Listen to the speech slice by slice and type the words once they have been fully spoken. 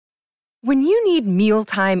When you need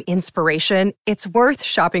mealtime inspiration, it's worth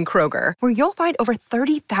shopping Kroger, where you'll find over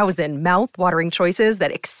 30,000 mouth-watering choices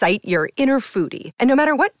that excite your inner foodie. And no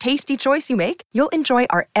matter what tasty choice you make, you'll enjoy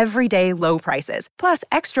our everyday low prices, plus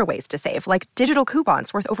extra ways to save, like digital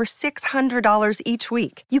coupons worth over $600 each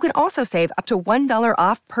week. You can also save up to $1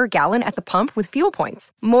 off per gallon at the pump with fuel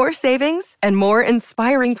points. More savings and more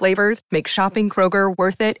inspiring flavors make shopping Kroger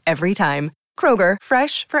worth it every time. Kroger,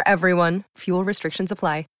 fresh for everyone. Fuel restrictions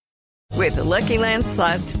apply. With the Lucky Land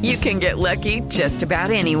Slots, you can get lucky just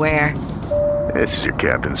about anywhere. This is your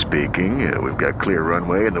captain speaking. We've got clear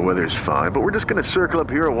runway and the weather's fine, but we're just going to circle up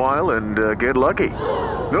here a while and get lucky.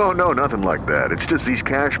 No, nothing like that. It's just these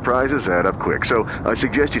cash prizes add up quick. So I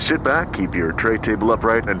suggest you sit back, keep your tray table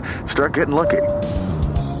upright, and start getting lucky.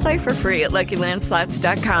 Play for free at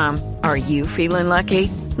LuckyLandSlots.com. Are you feeling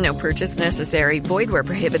lucky? No purchase necessary. Void where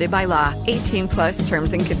prohibited by law. 18 plus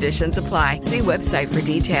terms and conditions apply. See website for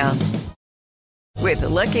details. With the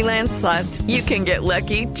Lucky Land Slots, you can get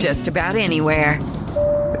lucky just about anywhere.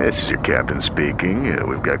 This is your captain speaking.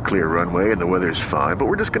 We've got clear runway and the weather's fine, but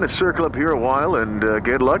we're just going to circle up here a while and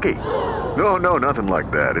get lucky. No, nothing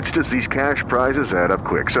like that. It's just these cash prizes add up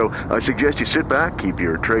quick. So I suggest you sit back, keep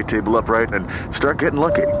your tray table upright, and start getting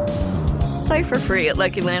lucky. Play for free at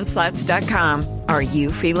LuckyLandSlots.com. Are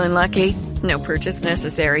you feeling lucky? No purchase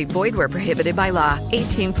necessary. Void where prohibited by law.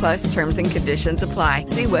 18 plus terms and conditions apply.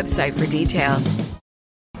 See website for details.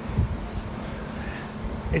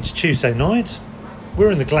 It's Tuesday night.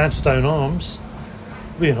 We're in the Gladstone Arms.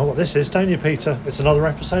 Well, you know what this is, don't you, Peter? It's another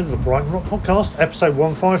episode of the Brighton Rock Podcast, episode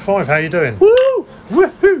 155. How you doing? Woo!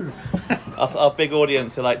 Woohoo! Our big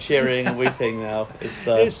audience are like cheering and weeping now.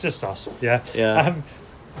 It's just us, yeah. Yeah.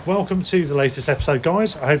 Welcome to the latest episode,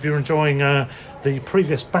 guys. I hope you're enjoying the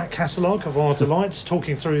previous back catalogue of our delights,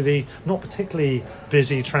 talking through the not particularly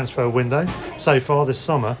busy transfer window so far this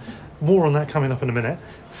summer. More on that coming up in a minute.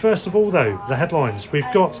 First of all, though, the headlines.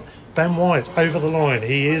 We've got Ben White over the line.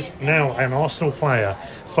 He is now an Arsenal player,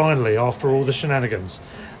 finally, after all the shenanigans.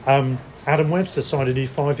 Adam Webster signed a new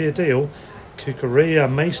 5-year deal.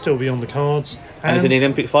 Kukurea may still be on the cards. And it's in the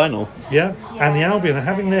Olympic final. Yeah, and the Albion are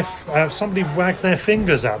having their somebody wag their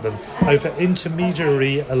fingers at them over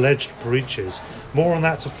intermediary alleged breaches. More on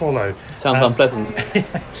that to follow. Sounds unpleasant.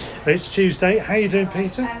 It's Tuesday. How you doing,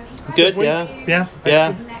 Peter? Good, yeah.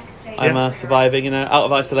 Yeah. I'm surviving, out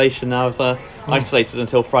of isolation now. I was isolated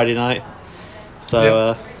until Friday night.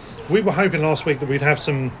 So we were hoping last week that we'd have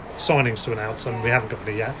some signings to announce, and we haven't got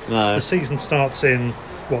any yet. No. The season starts in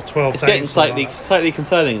 12 it's days? Getting slightly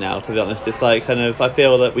concerning now, to be honest. It's like I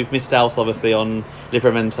feel that we've missed out obviously on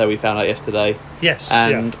Livramento. We found out yesterday. Yes,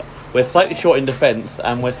 and we're slightly short in defence,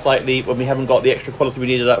 and when we haven't got the extra quality we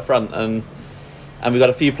needed up front, and we've got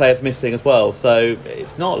a few players missing as well. So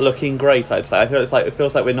it's not looking great, I'd say. It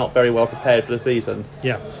feels like we're not very well prepared for the season.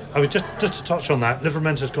 Yeah, I mean, just to touch on that,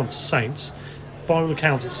 Livramento's gone to Saints. By all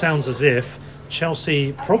accounts, it sounds as if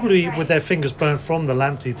Chelsea, probably with their fingers burnt from the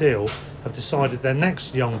Lamptey deal, have decided their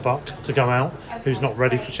next young buck to go out, who's not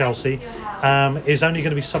ready for Chelsea, is only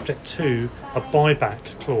going to be subject to a buyback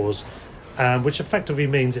clause, which effectively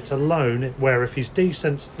means it's a loan where if he's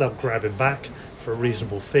decent, they'll grab him back for a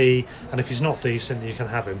reasonable fee, and if he's not decent, you can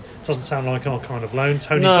have him. Doesn't sound like our kind of loan.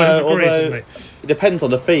 Tony Bloom agreed to me. It depends on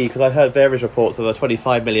the fee, because I heard various reports of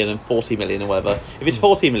 25 million and 40 million or whatever. If it's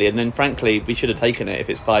 40 million, then frankly we should have taken it if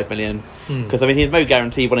it's 5 million, because I mean, he had no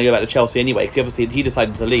guarantee when I go back to Chelsea anyway, because obviously he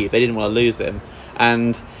decided to leave. They didn't want to lose him,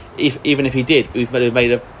 and even if he did, we've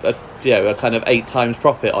made a kind of 8 times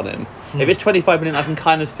profit on him. If it's 25 million, I can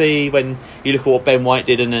kind of see when you look at what Ben White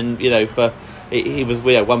did, and then for he was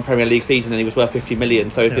one Premier League season and he was worth 50 million.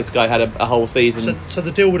 So if this guy had a whole season, so the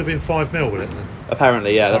deal would have been 5 mil, would it? Then?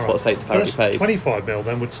 Apparently, yeah, that's what Saints apparently paid. 25 mil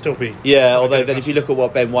then would still be. Yeah, although then if you look at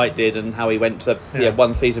what Ben White did and how he went to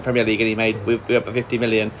one season Premier League and he made we have 50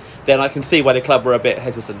 million, then I can see why the club were a bit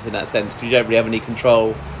hesitant in that sense, because you don't really have any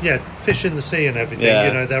control. Yeah, fish in the sea and everything.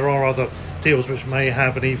 Yeah. There are other deals which may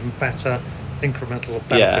have an even better incremental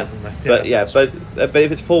benefit than but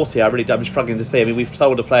if it's 40, I'm struggling to see. I mean, we've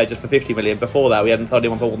sold a player just for 50 million. Before that, we hadn't sold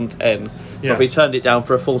anyone for more than 10. So if we turned it down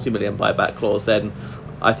for a 40 million buyback clause, then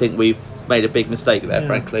I think we've made a big mistake there,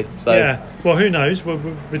 frankly. So well, who knows?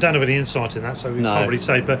 We don't have any insight in that, so we can't really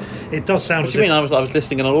say. But it does sound. What do you mean? I was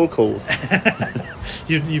listening on all calls.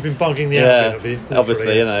 You've been bugging the outfit, have you?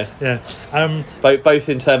 Obviously, Yeah. Both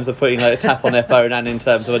in terms of putting a tap on their phone and in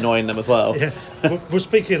terms of annoying them as well. Yeah. Well,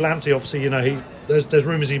 speaking of Lamptey, obviously, there's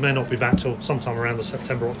rumours he may not be back till sometime around the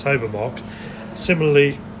September-October mark.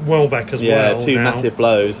 Similarly, Welbeck as well. Yeah, two massive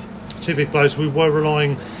blows. 2 big blows. We were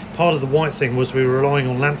relying part of the White thing was we were relying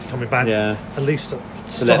on Lamptey coming back at least to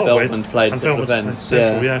start let with, Veltman play and Veltman to play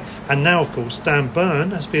central, and now of course Dan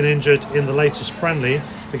Burn has been injured in the latest friendly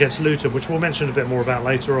against Luton, which we'll mention a bit more about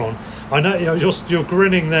later on. I know you're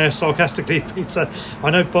grinning there sarcastically, Peter. I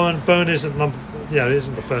know Burn isn't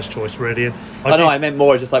isn't the first choice really. And I meant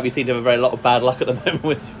more just like we seem to have a lot of bad luck at the moment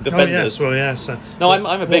with defenders.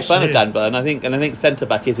 I'm a big fan of Dan Burn. I think centre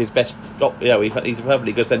back is his best. He's a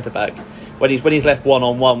perfectly good centre back. When he's left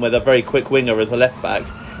 1-on-1 with a very quick winger as a left back,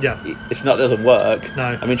 it doesn't work.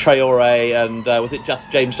 No, I mean Traore and was it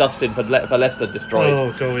just James Justin for Leicester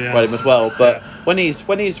destroyed him as well. But when he's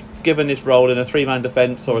given his role in a 3-man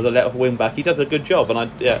defence or as a left wing back, he does a good job.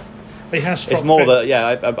 And he has struck. It's more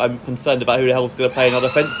that I'm concerned about who the hell's going to play in our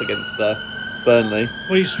defence against Burnley.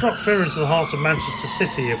 Well, he struck fear into the heart of Manchester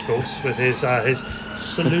City, of course, with his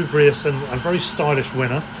salubrious and very stylish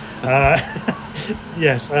winner.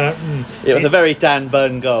 Yes, it was a very Dan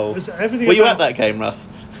Burn goal. Were you at that game, Russ?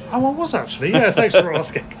 Oh, I was actually. Yeah, thanks for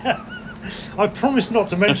asking. I promised not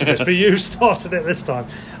to mention this, but you started it this time.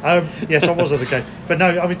 Yes, I was at the game. But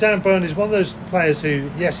no, I mean, Dan Burn is one of those players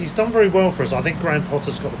who, yes, he's done very well for us. I think Graham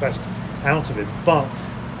Potter's got the best out of him. But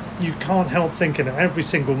you can't help thinking at every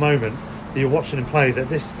single moment that you're watching him play that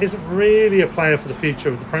this isn't really a player for the future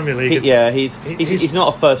of the Premier League. He's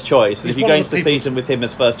not a first choice. If you go into the season with him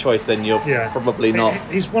as first choice, then you're probably not.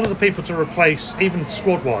 He's one of the people to replace, even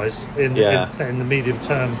squad-wise, in the medium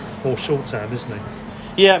term or short term, isn't he?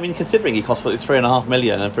 Yeah, I mean, considering he cost $3.5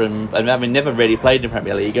 million and having never really played in the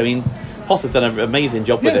Premier League, I mean, Potter's done an amazing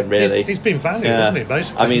job with him, really. He's been valued, hasn't he,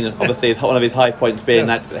 basically? I mean, obviously, it's one of his high points being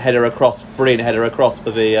that brilliant header across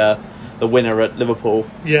for the winner at Liverpool.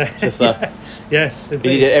 Yeah. Yes. He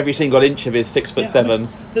did every single inch of his 6'7".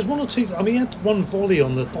 There's one or two. I mean, he had one volley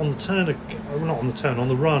on the turn, not on the turn, on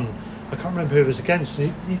the run. I can't remember who it was against.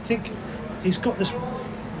 And you think he's got this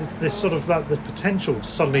sort of the potential to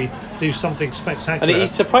suddenly do something spectacular. And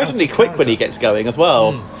he's surprisingly quick when he gets going as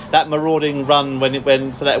well. That marauding run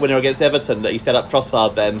when for that winner against Everton that he set up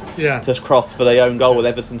Trossard then to cross for the own goal, with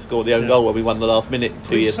Everton scored the own goal when we won the last minute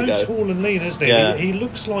 2 years ago. He's so tall and lean, isn't he? Yeah. He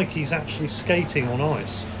looks like he's actually skating on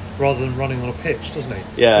ice rather than running on a pitch, doesn't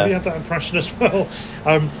he? Yeah. Have you had that impression as well?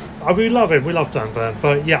 We love him. We love Dan Burn.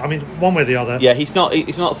 But I mean, one way or the other. Yeah, he's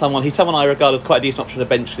not someone. He's someone I regard as quite a decent option on the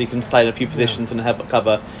bench. He can play in a few positions and have a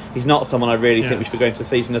cover. He's not someone I really think we should be going to the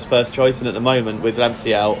season as first choice. And at the moment, with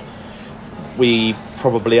Lamptey out, we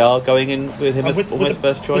probably are going in with him as almost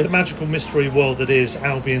first choice. With the magical mystery world that is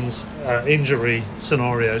Albion's injury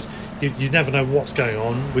scenarios, you never know what's going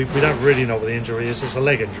on. We don't really know what the injury is. It's a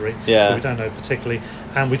leg injury. Yeah. We don't know particularly,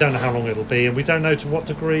 and we don't know how long it'll be, and we don't know to what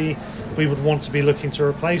degree we would want to be looking to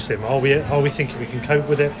replace him. Are we thinking we can cope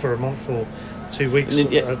with it for a month or 2 weeks?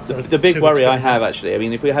 The big worry I have, actually, I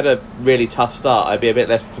mean, if we had a really tough start, I'd be a bit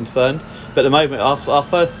less concerned. But at the moment, our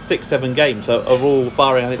first 6-7 games are all,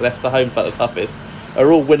 barring I think Leicester home's like the toughest,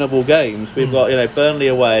 are all winnable games. We've got Burnley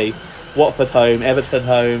away, Watford home, Everton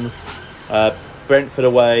home, Brentford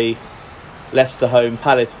away, Leicester home,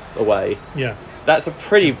 Palace away. Yeah. That's a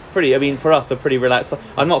pretty. I mean, for us, a pretty relaxed.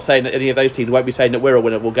 I'm not saying that any of those teams won't be saying that we're a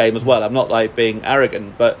winnable game as well. I'm not being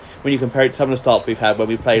arrogant, but when you compare it to some of the starts we've had, where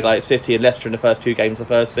we played City and Leicester in the first 2 games of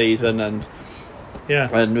the first season, and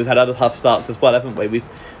we've had other tough starts as well, haven't we? We've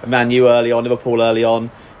Man U early on, Liverpool early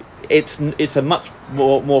on. It's a much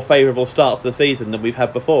more favourable start to the season than we've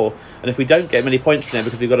had before, and if we don't get many points from them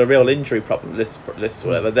because we've got a real injury problem list or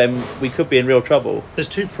whatever, then we could be in real trouble. There's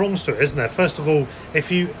 2 prongs to it, isn't there? First of all,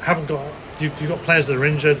 if you haven't got you've got players that are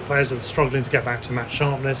injured, players that are struggling to get back to match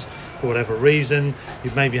sharpness for whatever reason, you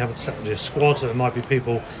maybe haven't settled your squad, so there might be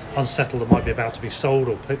people unsettled that might be about to be sold,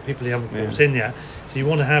 or people you haven't brought in yet. So you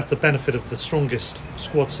want to have the benefit of the strongest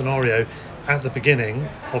squad scenario at the beginning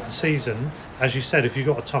of the season. As you said, if you've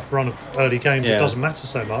got a tough run of early games, it doesn't matter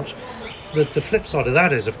so much. The flip side of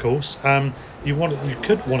that is, of course, you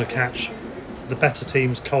could want to catch the better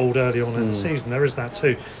teams cold early on in the season. There is that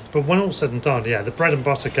too. But when all's said and done, the bread and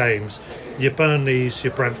butter games, your Burnleys,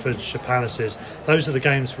 your Brentfords, your Palaces, those are the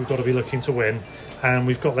games we've got to be looking to win, and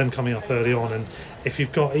we've got them coming up early on. And if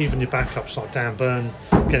you've got even your backups like Dan Burn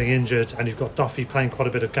getting injured, and you've got Duffy playing quite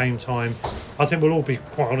a bit of game time, I think we'll all be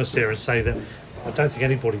quite honest here and say that I don't think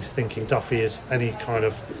anybody's thinking Duffy is any kind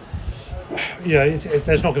of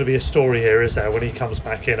there's not going to be a story here, is there, when he comes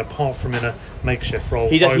back in, apart from in a makeshift role.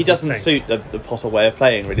 He doesn't suit the Potter way of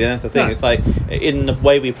playing, really. And that's the thing. No. It's like in the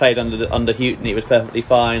way we played under Houghton, it was perfectly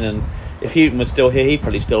fine. And if Houghton was still here, he'd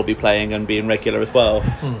probably still be playing and being regular as well.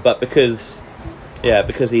 But because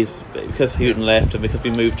Houghton left, and because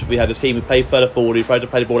we had a team who played further forward, who tried to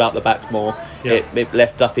play the ball out the back more, it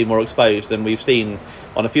left Duffy more exposed. And we've seen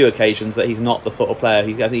on a few occasions that he's not the sort of player.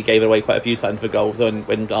 I think he gave it away quite a few times for goals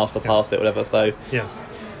when Arsenal passed it, whatever. So yeah,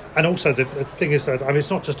 and also the thing is that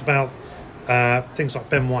it's not just about things like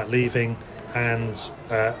Ben White leaving and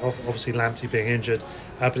obviously Lamptey being injured,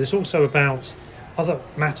 but it's also about other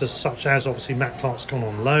matters such as obviously Matt Clark's gone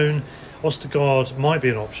on loan. Ostergaard might be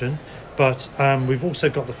an option, but we've also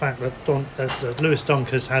got the fact that Lewis Dunk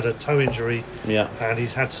has had a toe injury, and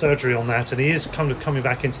he's had surgery on that, and he is kind of coming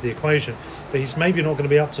back into the equation, but he's maybe not going to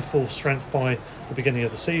be up to full strength by the beginning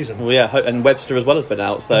of the season. Well, yeah, and Webster as well has been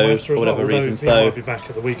out, so for whatever reason. He might be back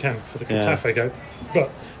at the weekend for the Getafe go,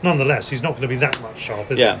 but nonetheless, he's not going to be that much sharp,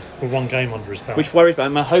 is he? With one game under his belt. Which worries me.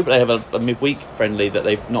 I hope they have a midweek friendly that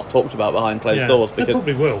they've not talked about behind closed doors, because they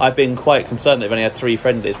probably will. I've been quite concerned they've only had 3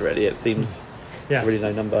 friendlies, really. It seems really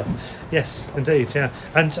no number. Yes, indeed, yeah.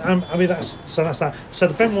 And I mean, that's that. So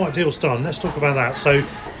the Ben White deal's done. Let's talk about that. So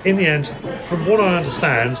in the end, from what I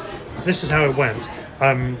understand, this is how it went.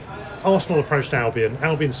 Arsenal approached Albion.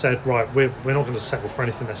 Albion said, right, we're not going to settle for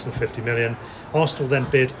anything less than 50 million. Arsenal then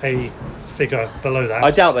bid a figure below that. I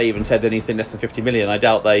doubt they even said anything less than 50 million. I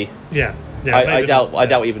doubt they... I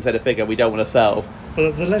doubt we even said a figure we don't want to sell.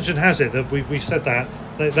 But the legend has it that we said that.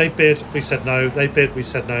 They bid, we said no. They bid, we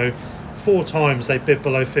said no. 4 times they bid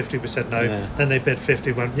below 50, we said no. Then they bid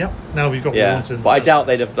 50, went, yep, now we've got what we wanted. But I doubt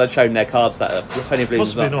they'd shown their cards that Tony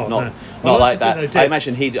Bloom's not like that. I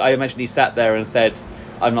imagine he sat there and said,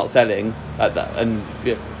 I'm not selling,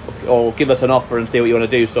 or give us an offer and see what you want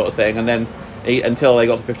to do, sort of thing. And then until they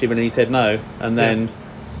got to 50 million, he said no. And then...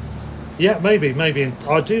 Yeah, maybe.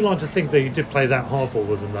 I do like to think that he did play that hardball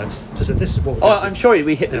with them, though. To say, this is what I'm sure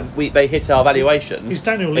they hit our valuation. He's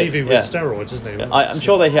Daniel Levy with steroids, isn't he? I'm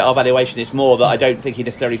sure they hit our valuation. It's more that I don't think he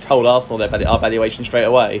necessarily told Arsenal our valuation straight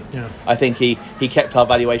away. Yeah. I think he kept our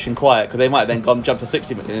valuation quiet, because they might have then jumped to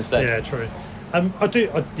 60 million instead. Yeah, true. I do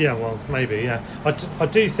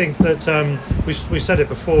think that we said it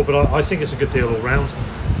before, but I think it's a good deal all round.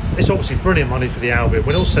 It's obviously brilliant money for the Albion.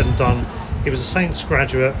 When all said and done, he was a Saints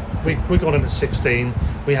graduate. We got him at 16.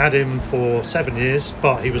 We had him for 7 years,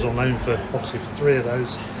 but he was on loan for 3 of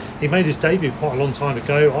those. He made his debut quite a long time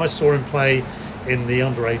ago. I saw him play in the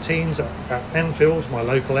under-18s at Enfield, my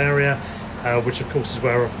local area, which of course is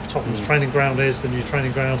where Tottenham's training ground is, the new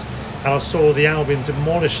training ground. And I saw the Albion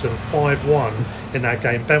demolish them 5-1 in that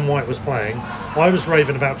game. Ben White was playing. I was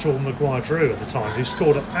raving about Jordan Maguire-Drew at the time, who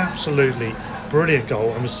scored an absolutely brilliant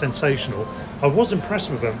goal and was sensational. I was impressed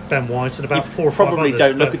with Ben White and about 4 or 5 others. You probably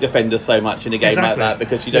don't look at defenders so much in a game like that,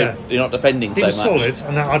 because you're not defending so much. He was solid,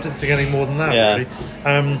 and I didn't think any more than that, really.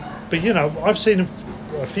 But, I've seen him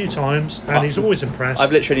a few times, and he's always impressed.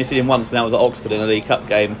 I've literally seen him once, and that was at Oxford in a League Cup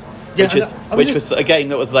game. Which was a game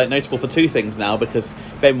that was notable for 2 things now, because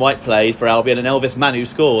Ben White played for Albion and Elvis Manu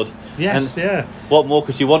scored. Yes, What more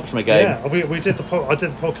could you want from a game? Yeah, I did the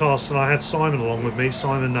podcast, and I had Simon along with me,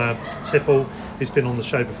 Simon Tipple, who's been on the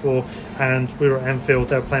show before, and we were at Enfield.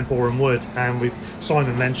 They were playing Boreham Wood, and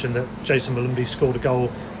Simon mentioned that Jason Malumbi scored a goal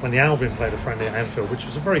when the Albion played a friendly at Enfield, which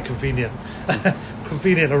was a very convenient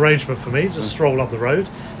arrangement for me, just stroll up the road,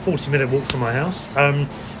 40-minute walk from my house.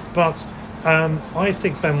 I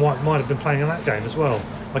think Ben White might have been playing in that game as well.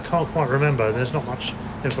 I can't quite remember. There's not much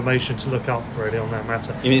information to look up really on that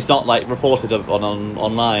matter. You mean it's not like reported on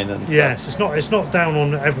online and stuff? Yes, it's not down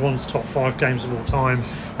on everyone's top 5 games of all time,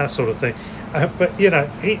 that sort of thing. But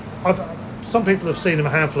some people have seen him a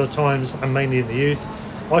handful of times, and mainly in the youth.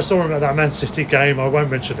 I saw him at that Man City game. I won't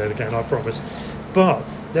mention it again, I promise. But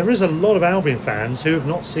there is a lot of Albion fans who have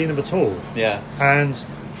not seen him at all. Yeah. And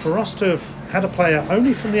for us to have had a player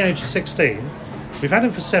only from the age of 16, we've had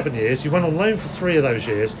him for 7 years, he went on loan for 3 of those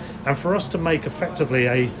years, and for us to make effectively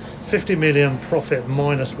a 50 million profit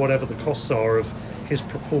minus whatever the costs are of his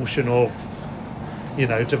proportion of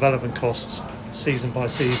development costs season by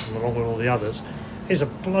season along with all the others, is a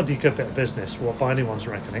bloody good bit of business, by anyone's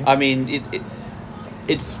reckoning. I mean,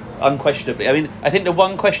 it's unquestionably, I think the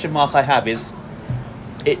one question mark I have is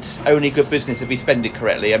it's only good business if we spend it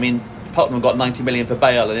correctly. I mean, Tottenham got 90 million for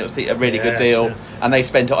Bale, and it was a really good deal, and they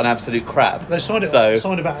spent it on absolute crap. They signed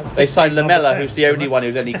about. They signed Lamella, who's the only one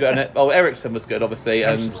who's any good. Ericsson was good, obviously,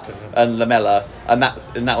 and Lamella, and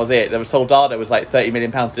that was it. There was Soldado was like £30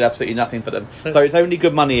 million, did absolutely nothing for them. So it's only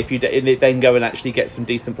good money if you then go and actually get some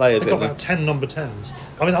decent players. They got about 10 number 10s.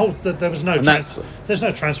 I mean, there was no there's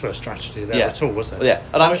no transfer strategy there at all, was there? Yeah,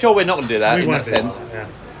 and I'm sure we're not going to do that in that sense.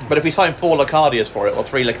 But if we sign 4 Locardias for it, or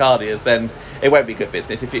 3 Locardias, then it won't be good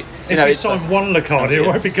business. If you sign 1 Locardia, it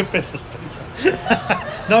won't be good business, Peter.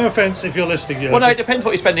 No offence if you're listening. Well, no, it depends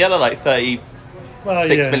what you spend the other 36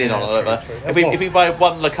 million on, or whatever. True. If we buy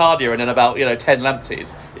 1 Locardia and then about 10 Lampteys,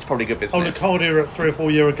 it's probably good business. Locardia at 3 or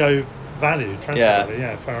 4 years ago value, transfer value.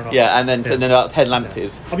 Yeah, fair enough. Yeah, and then about 10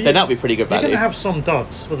 Lampteys. I mean, then that would be pretty good value. You're going to have some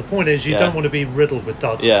duds, but the point is you don't want to be riddled with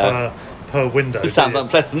duds per window. It sounds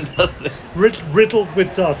unpleasant, doesn't it? Riddled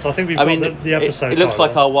with duds. I think we've got the episode. It looks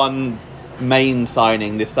like our one main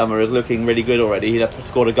signing this summer is looking really good already. He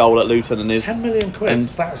scored a goal at Luton and is 10 million quid. And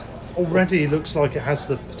that already looks like it has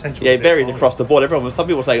the potential. Yeah, it varies across the board. Some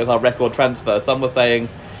people say it's our record transfer. Some were saying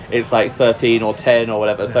it's like 13 or 10 or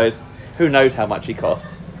whatever. Yeah. So who knows how much he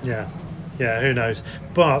costs? Yeah, who knows?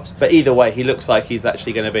 But either way, he looks like he's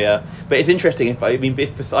actually going to be a. But it's interesting. If I'd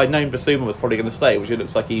known Basuma was probably going to stay, which it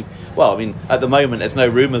looks like he. Well, I mean, at the moment, there's no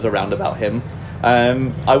rumours around about him.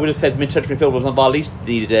 I would have said mid-term midfield was one of our least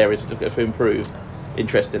needed areas to improve.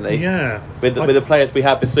 Interestingly, with the players we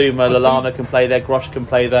have, Basuma, Lallana can play there, Grosh can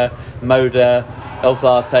play there, Moda, El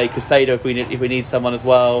Zarte, Caicedo if we need someone as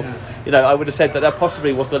well. Yeah. I would have said that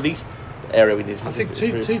possibly was the least area we needed. I think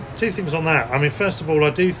two things on that. I mean, first of all,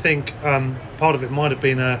 I do think part of it might have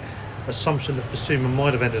been a assumption that Basuma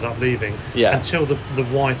might have ended up leaving until the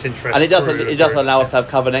White interest. And it does allow us to have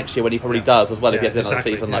cover next year when he probably does as well if he has another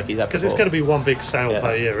season like he's had before. Because it's going to be one big sale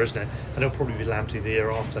per year, isn't it? And it'll probably be Lamptey the year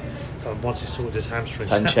after once he's sorted his hamstrings.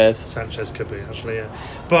 Sanchez could be actually, yeah.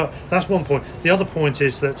 But that's one point. The other point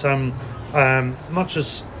is that much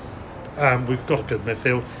as we've got a good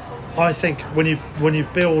midfield, I think when you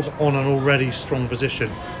build on an already strong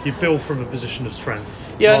position, you build from a position of strength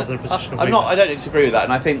rather than a position of weakness. I don't disagree with that,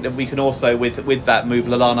 and I think that we can also with that move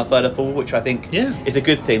Lallana further forward, which I think is a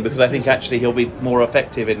good thing because I think actually he'll be more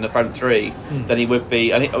effective in the front three than he would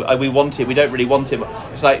be. And we don't really want him.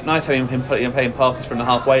 It's like nice having him playing passes from the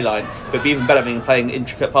halfway line, but it'd be even better having him playing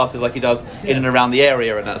intricate passes like he does in and around the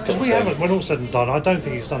area and that sort of thing. Because when all said and done, I don't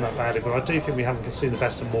think he's done that badly, but I do think we haven't seen the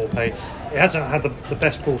best of Morpay. He hasn't had the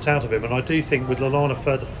best brought out of him, and I do think with Lallana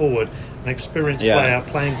further forward, an experienced player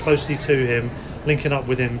playing closely to him, linking up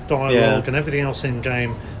with him, dialogue and everything else in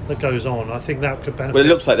game that goes on, I think that could benefit. Well, it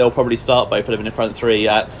looks like they'll probably start both of them in the front three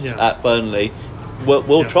at Burnley.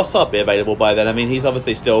 Will Trossard be available by then? I mean, he's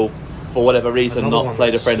obviously still, for whatever reason, not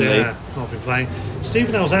played a friendly. Yeah, not been playing.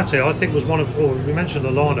 Steven El Zarte, I think, was one of. Well, we mentioned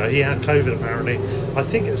Lallana. He had COVID apparently. I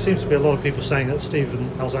think it seems to be a lot of people saying that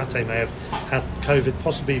Steven El Zarte may have had COVID,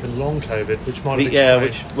 possibly even long COVID, which might have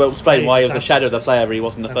explain why he was a shadow of the player, but he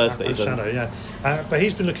wasn't the first season. But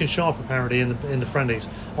he's been looking sharp apparently in the friendlies.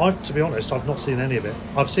 To be honest, I've not seen any of it.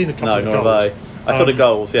 I've seen a couple of goals. No, I saw the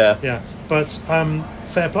goals. Yeah. But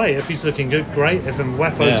fair play. If he's looking good, great. If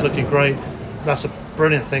Mwepo's looking great, that's a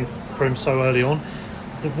brilliant thing for him so early on.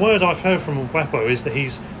 The word I've heard from Mwepo is that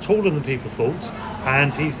he's taller than people thought,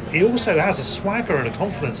 and he also has a swagger and a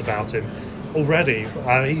confidence about him already.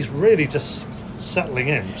 He's really just settling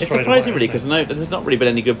in. It's surprising really because there's not really been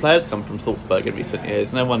any good players come from Salzburg in recent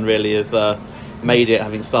years. No one really has made it,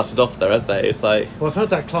 having started off there, has they? It's like, well, I've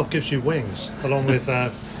heard that club gives you wings, along with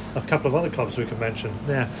a couple of other clubs we could mention.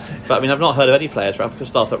 Yeah, but I mean, I've not heard of any players who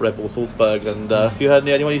start at Red Bull Salzburg. And have you heard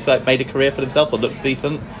anyone who's made a career for themselves or looked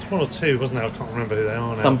decent? It's one or two, wasn't there? I can't remember who they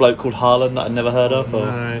are now. Some bloke called Haaland that I'd never heard of. Or?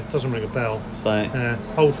 No, it doesn't ring a bell. So.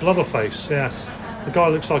 Blubberface, yes. The guy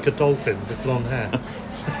looks like a dolphin with blonde hair.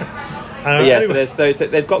 Anyway. So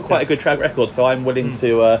they've got quite a good track record. So I'm willing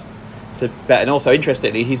to bet. And also,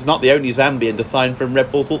 interestingly, he's not the only Zambian to sign from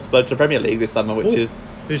Red Bull Salzburg to the Premier League this summer, which is.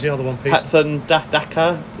 Who's the other one, Peter? Patson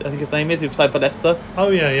Daka, I think his name is, who's played for Leicester. Oh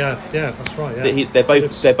yeah, that's right. Yeah, they're both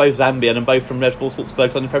Zambian and both from Red Bull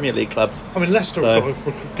Salzburg on the Premier League clubs. I mean, Leicester have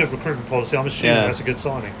got a good recruitment policy. I'm assuming that's a good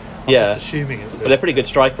signing. I'm just assuming it's. But they're pretty good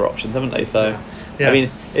striker options, haven't they? So, I mean,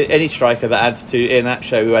 any striker that adds to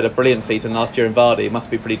Iheanacho, who had a brilliant season last year in Vardy, must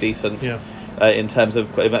be pretty decent. Yeah. In terms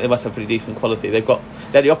of, it must have pretty decent quality.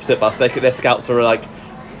 They're the opposite of us. Their scouts are like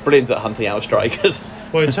brilliant at hunting out strikers.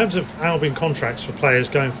 Well, in terms of Albion contracts for players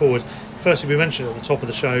going forward, firstly, we mentioned at the top of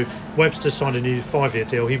the show, Webster signed a new 5-year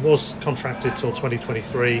deal. He was contracted till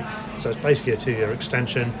 2023, so it's basically a 2-year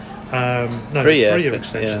extension. 3-year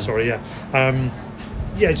extension. Sorry,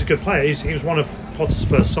 he's a good player. He was one of Potter's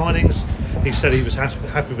first signings. He said he was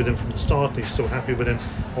happy with him from the start, and he's still happy with him.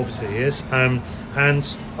 Obviously, he is. And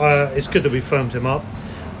it's good that we firmed him up.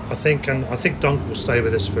 I think Dunk will stay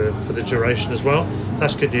with us for the duration as well.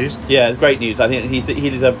 That's good news. Yeah, great news. I think he's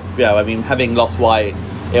having lost White,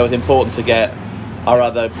 it was important to get our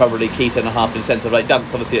other probably key centre-half in centre. Like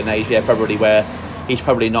Dunk's obviously in Asia, probably where he's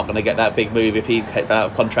probably not going to get that big move if he came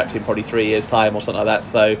out of contract in probably 3 years' time or something like that.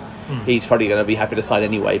 So he's probably going to be happy to sign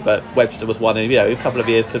anyway. But Webster was one in a couple of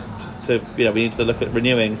years to we need to look at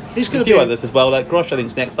renewing. There's a few others as well, like Grosh I think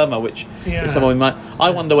is next summer, which is someone we might. I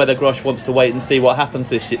wonder whether Grosh wants to wait and see what happens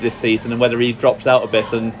this season and whether he drops out a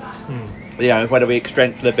bit and whether we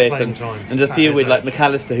strengthen a bit, Playing and time. there's a At few his with like age.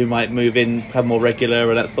 McAllister who might move in, become more regular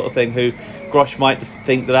and that sort of thing. Who Grosh might just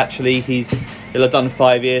think that actually he'll have done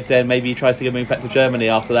 5 years there. Maybe he tries to move back to Germany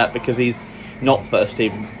after that because he's not first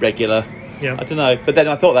team regular. Yeah. I don't know, but then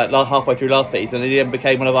I thought that halfway through last season, and he then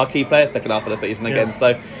became one of our key players second half of the season again. Yeah.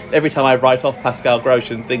 So every time I write off Pascal Grosch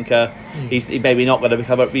and think he's maybe not going to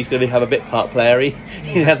become he's going to become a bit part player,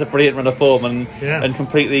 he has a brilliant run of form and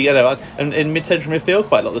completely and in mid-central midfield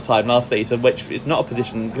quite a lot of the time last season, which is not a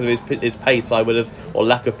position because of his pace I would have, or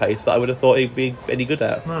lack of pace, that I would have thought he'd be any good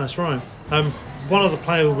at. No, that's right. One other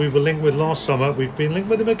player we were linked with last summer, we've been linked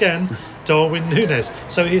with him again, Darwin Núñez.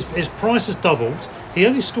 So his price has doubled. He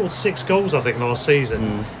only scored 6 goals, I think, last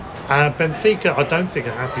season. Benfica, I don't think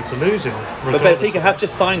are happy to lose him. But Benfica have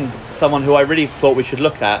just signed someone who I really thought we should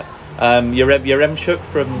look at, Yaremchuk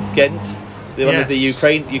from Ghent, one of the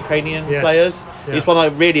Ukrainian players. Yeah. He's one I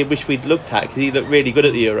really wish we'd looked at because he looked really good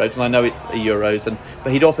at the Euros, and I know it's a Euros,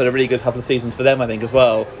 but he'd also had a really good couple of seasons for them, I think, as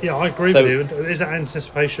well. Yeah, I agree with you. Is that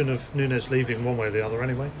anticipation of Núñez leaving one way or the other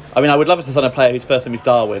anyway? I mean, I would love us to sign a player whose first name is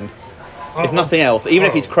Darwin. If nothing else, even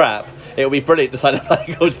if he's crap, it would be brilliant to sign a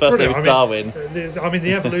player whose first name is Darwin.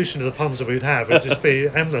 The evolution of the puns that we'd have would just be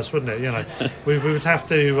endless, wouldn't it? We would have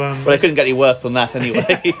to... well, it couldn't get any worse than that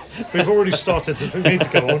anyway. We've already started, we need to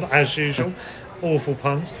go on, as usual. Awful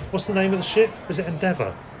puns. What's the name of the ship? Is it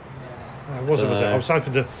Endeavour? It wasn't, was it? I was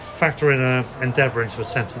hoping to factor in Endeavour into a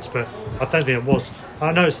sentence, but I don't think it was.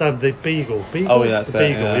 I know it's the Beagle. Beagle? Oh, yeah, that's the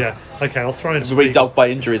Beagle, yeah. Okay, I'll throw in some We're really Beagle. dogged by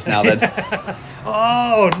injuries now then.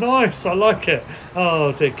 Oh, nice. I like it.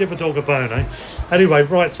 Oh, dear. Give a dog a bone, eh? Anyway,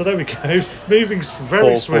 right, so there we go. Moving very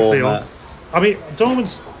Poor swiftly format. on. I mean, Darwin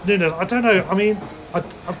Núñez, I don't know. I mean,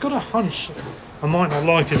 I've got a hunch I might not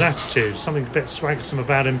like his attitude. Something a bit swaggersome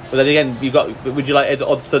about him. But then again, would you like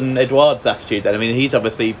Odsonne Edouard's attitude then? I mean, he's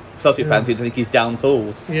obviously Celtic fans seem to think he's down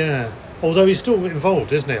tools. Yeah. Although he's still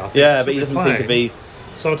involved, isn't he? I think Yeah, but he doesn't seem to be.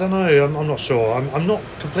 So I don't know. I'm not sure. I'm not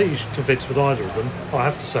completely convinced with either of them, I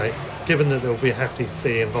have to say, given that there'll be a hefty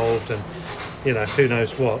fee involved and, who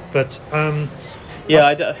knows what. But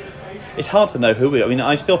it's hard to know who we. I mean,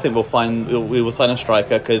 I still think we will sign a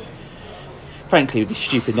striker because, frankly, it'd be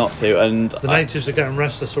stupid not to. And the natives are getting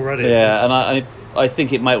restless already. Yeah, and I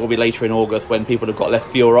think it might well be later in August when people have got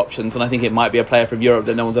fewer options, and I think it might be a player from Europe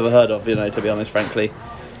that no one's ever heard of. To be honest, frankly.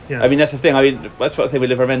 Yeah. I mean, that's the thing. I mean, that's what I think with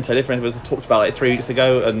Livramento. Livramento was talked about 3 weeks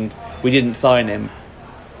ago, and we didn't sign him.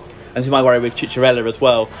 And this is my worry with Ciccarella as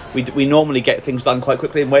well. We normally get things done quite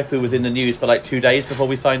quickly, and Wepu was in the news for 2 days before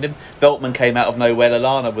we signed him. Veltman came out of nowhere.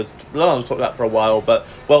 Lallana was talked about for a while, but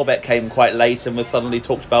Welbeck came quite late and was suddenly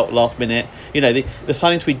talked about last minute. The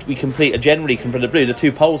signings we complete are generally come from the blue. The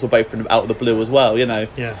 2 polls were both from out of the blue as well.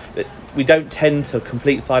 Yeah. We don't tend to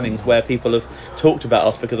complete signings where people have talked about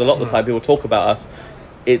us, because a lot of the time people talk about us.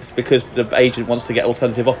 It's because the agent wants to get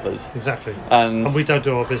alternative offers. Exactly. And we don't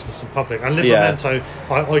do our business in public. And Livramento,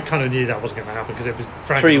 I kind of knew that wasn't going to happen because it was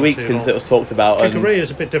dragging 3 on weeks too since long. it was talked about. Cucurella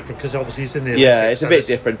is a bit different because obviously he's in the Olympics. Yeah, it's a bit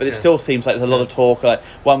different, but it still seems like there's a lot of talk.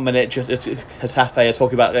 1 minute, Getafe are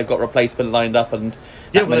talking about they've got a replacement lined up, and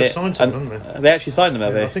they've signed him, haven't they? They actually signed him,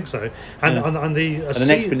 have they? I think so. And the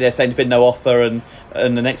next minute they're saying there's been no offer, and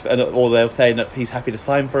the next, or they're saying that he's happy to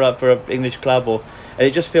sign for an English club, and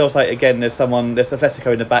it just feels like again there's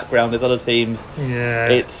Atletico in the background, there's other teams. Yeah,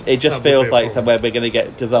 it just feels like somewhere we're going to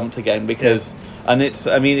get gazumped again because. Yeah. And it's,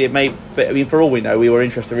 for all we know, we were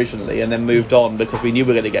interested originally and then moved on because we knew we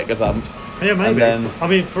were going to get gazumped. Yeah,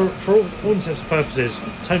 maybe. For all intents and purposes,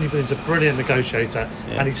 Tony Bloom's a brilliant negotiator,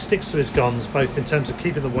 and he sticks to his guns, both in terms of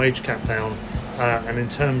keeping the wage cap down and in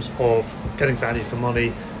terms of getting value for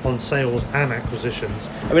money on sales and acquisitions.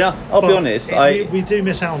 I'll be honest. We do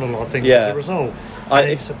miss out on a lot of things as a result.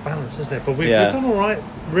 It's a balance, isn't it? But we've done all right,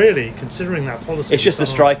 really, considering that policy. It's just the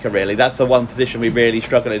striker, really. That's the one position we really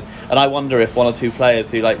struggle in. And I wonder if 1 or 2 players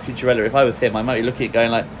who, like Ciccarella, if I was him, I might be looking at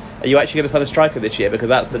going are you actually going to sign a striker this year? Because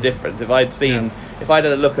that's the difference. If I'd had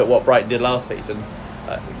a look at what Brighton did last season,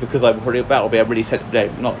 because that would be a really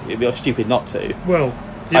it'd be stupid not to. Well,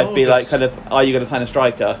 I'd be like, are you going to sign a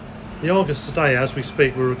striker? The Argus today, as we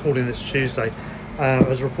speak, we're recording this Tuesday,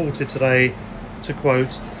 has reported today, to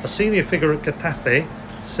quote, a senior figure at Getafe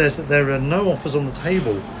says that there are no offers on the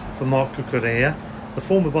table for Marc Cucurella. The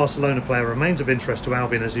former Barcelona player remains of interest to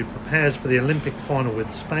Albion as he prepares for the Olympic final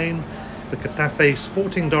with Spain. The Getafe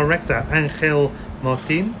sporting director, Angel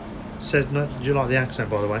Martin, said, do you like the accent,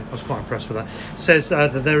 by the way? I was quite impressed with that. Says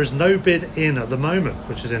that there is no bid in at the moment,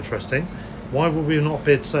 which is interesting. Why would we not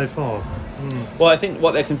bid so far? Well, I think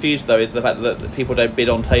what they're confused, though, is the fact that people don't bid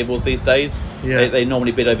on tables these days. Yeah. They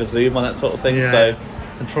normally bid over Zoom on that sort of thing. Yeah. So.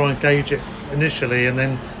 And try and gauge it initially and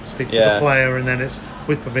then speak to the player, and then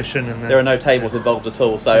with permission. And then, there are no tables involved at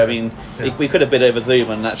all. So, I mean, we could have bid over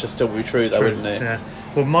Zoom and that should still be true, though, wouldn't it? Yeah.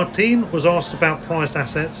 Well, Martin was asked about prized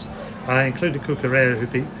assets, including Cucurella,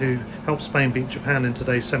 who helped Spain beat Japan in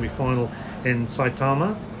today's semi-final in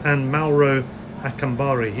Saitama, and Mauro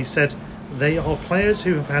Akambari. He said, they are players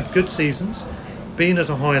who have had good seasons, been at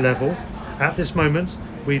a high level. At this moment,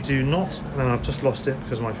 we do not, and I've just lost it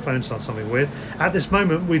because my phone's done something weird. At this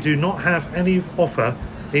moment, we do not have any offer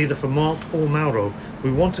either for Mark or Mauro.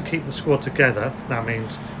 We want to keep the squad together. That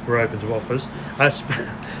means we're open to offers.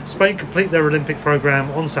 Spain complete their Olympic programme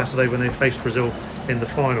on Saturday when they face Brazil in the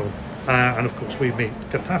final. And of course, we meet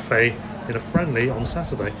Getafe in a friendly on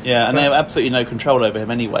Saturday. Yeah, and they have absolutely no control over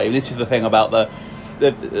him anyway. This is the thing about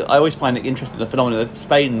I always find it interesting, the phenomenon that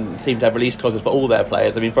Spain seem to have release clauses for all their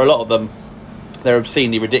players. I mean, for a lot of them, they're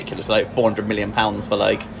obscenely ridiculous, like £400 million for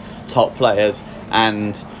like top players,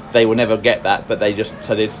 and they will never get that, but they just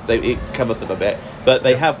it covers them a bit. But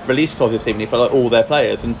they have release clauses seemingly for like all their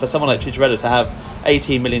players, and for someone like Cucurella to have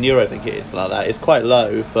 18 million euros, I think it is, like that, is quite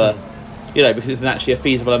low for because it's actually a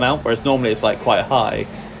feasible amount, whereas normally it's like quite high.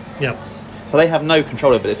 Yeah. So they have no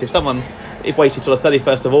control over this. If waited till the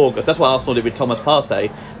 31st of August, that's what Arsenal did with Thomas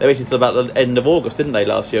Partey. They waited till about the end of August, didn't they,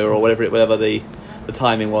 last year, or whatever the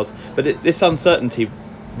timing was. But this uncertainty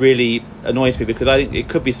really annoys me, because I think it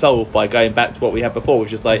could be solved by going back to what we had before,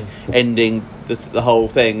 which is like ending the whole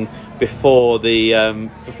thing before the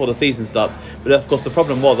season starts. But of course, the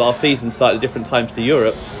problem was our season started at different times to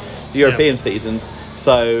European seasons,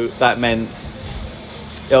 so that meant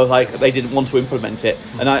it was like they didn't want to implement it.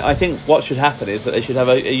 And I think what should happen is that they should have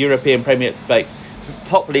a European Premier, like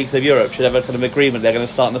top leagues of Europe should have a kind of agreement they're going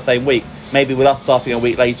to start in the same week, maybe with us starting a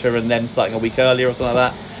week later and then starting a week earlier or something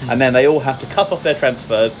like that. And then they all have to cut off their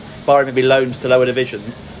transfers, barring maybe loans to lower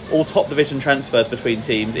divisions. All top division transfers between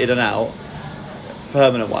teams, in and out,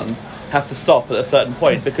 permanent ones, have to stop at a certain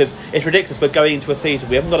point, because it's ridiculous. We're going into a season,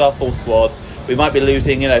 we haven't got our full squad. We might be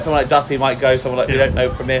losing, someone like Duffy might go, someone like we don't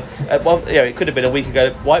know from here. It could have been a week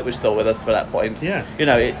ago. White was still with us for that point. Yeah.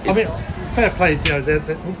 I mean, fair play.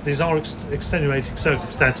 These are extenuating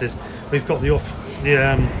circumstances. We've got the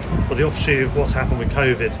offshoot of what's happened with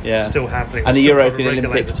COVID still happening, and the Euros and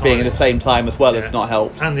Olympics being at the same time as well has not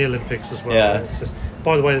helped. And the Olympics as well. Yeah.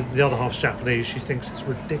 By the way, the other half's Japanese. She thinks it's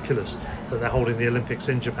ridiculous that they're holding the Olympics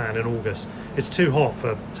in Japan in August. It's too hot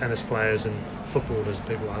for tennis players and footballers and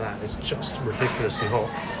people like that. It's just ridiculously hot.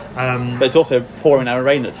 But it's also pouring out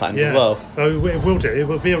rain at times as well. Oh, it will do. It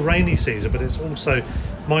will be a rainy season, but it's also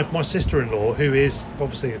my sister-in-law, who is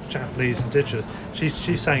obviously a Japanese indigenous.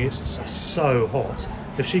 She's saying it's so hot.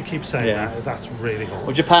 If she keeps saying that, that's really hot.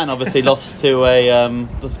 Well, Japan obviously lost to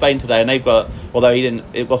Spain today, and they've got, although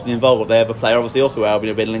it wasn't involved, they have a player obviously also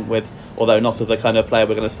Albion been linked with, although not as a kind of player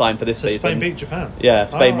we're going to sign for this season. Spain beat Japan? Yeah,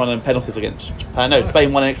 Spain won on penalties against Japan. No,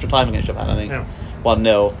 Spain won an extra time against Japan, I think.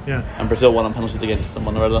 1-0. Yeah. And Brazil won on penalties against them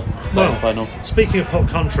on the other final. Speaking of hot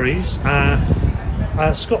countries,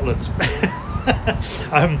 Scotland.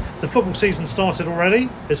 The football season started already.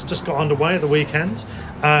 It's just got underway at the weekend.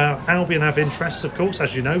 Albion have interests, of course.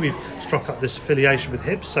 As you know, we've struck up this affiliation with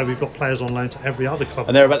Hibs, so we've got players on loan to every other club.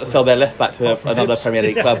 And they're about to sell their left back to another Hibs. Premier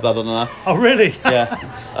League club other than us. Oh, really? Yeah.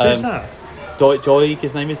 Who's that? Doig,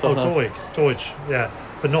 his name is? Doig, yeah.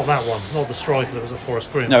 But not that one, not the striker that was at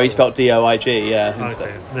Forest Green. No, he spelled D-O-I-G, yeah.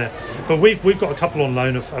 Okay, yeah. But we've got a couple on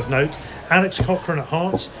loan of note. Alex Cochrane at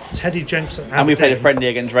Hearts, Teddy Jenks at Aberdeen. And we played a friendly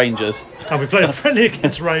against Rangers. And we played a friendly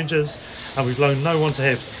against Rangers, and we've loaned no one to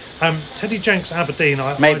Hibs. Teddy Jenks, Aberdeen.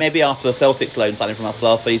 Maybe after the Celtics loan signing from us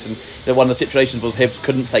last season, one of the situations was Hibs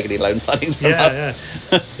couldn't take any loan signings from us.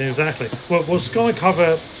 Yeah, exactly. Well, Sky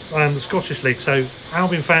cover the Scottish League, so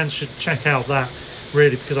Albion fans should check out that,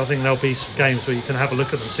 really, because I think there'll be some games where you can have a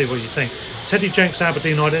look at them, see what you think. Teddy Jenks,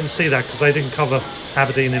 Aberdeen, I didn't see that because they didn't cover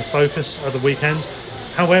Aberdeen in focus at the weekend.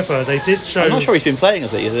 However, they did show... I'm not sure he's been playing,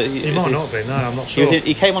 has he? He might not be, no, I'm not sure.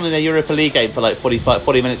 He came on in a Europa League game for like 40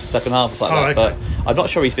 minutes the second half or something like that, but I'm not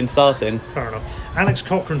sure he's been starting. Fair enough. Alex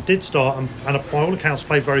Cochrane did start and by all accounts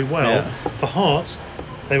played very well. Yeah. For Hearts,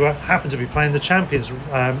 they happened to be playing the champions.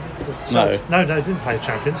 No, they didn't play the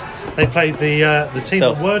champions. They played the team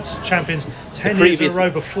that were champions 10 years in a row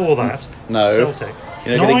before that. No. Celtic.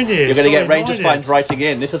 9 years. You're going to get Rangers fans writing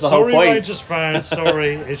in. This is the whole point. Sorry, Rangers fans.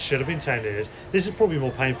 Sorry, it should have been 10 years. This is probably more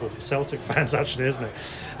painful for Celtic fans, actually, isn't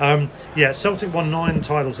it? Celtic won 9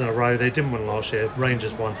 titles in a row. They didn't win last year.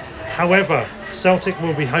 Rangers won. However, Celtic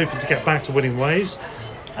will be hoping to get back to winning ways.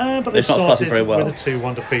 But they've started very well with a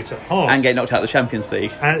 2-1 defeat at Hearts. And get knocked out of the Champions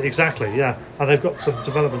League. Exactly, yeah. And they've got some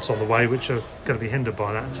developments on the way which are going to be hindered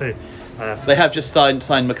by that too. They have just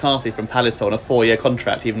signed McCarthy from Palace on a 4-year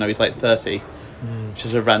contract, even though he's like 30. Which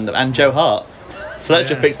is a random. And Joe Hart. So that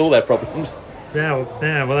should fix all their problems. Well,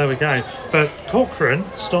 there we go. But Cochrane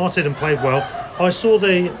started and played well. I saw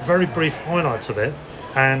the very brief highlights of it,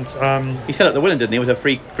 and he set up the winner, didn't he? It was a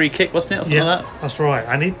free kick, wasn't it, or something like that? That's right.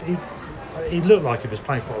 And he looked like he was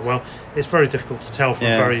playing quite well. It's very difficult to tell from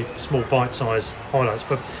very small bite-sized highlights,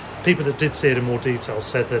 but people that did see it in more detail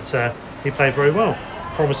said that he played very well.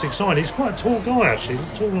 Promising sign. He's quite a tall guy, actually,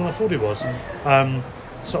 taller than I thought he was.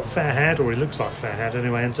 Sort of fair-haired, or he looks like fair-haired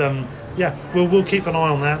anyway. And we'll keep an eye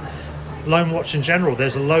on that. Loan watch in general.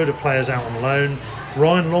 There's a load of players out on loan.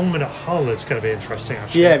 Ryan Longman at Hull is going to be interesting,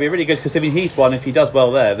 actually. Yeah, it'd be really good because he's one. If he does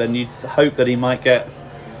well there, then you'd hope that he might get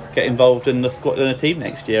involved in the squad in a team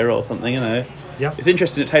next year or something. Yeah. It's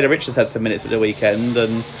interesting that Taylor Richards had some minutes at the weekend,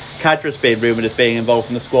 and Cadra's being rumoured as being involved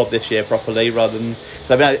in the squad this year properly, rather than.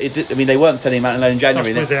 They weren't sending him out on loan in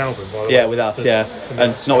January. That's with Albion, by the way. Yeah, with us,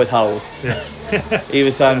 and not with Hulls. Yeah. He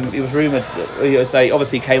was rumoured. They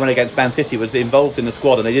obviously came on against Man City, was involved in the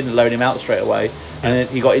squad, and they didn't loan him out straight away, and then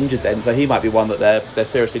he got injured then, so he might be one that they're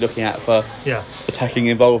seriously looking at for attacking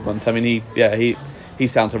involvement. I mean, he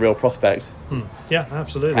sounds a real prospect. Yeah,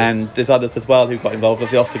 absolutely. And there's others as well who got involved.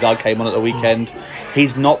 Obviously, Ostergaard came on at the weekend.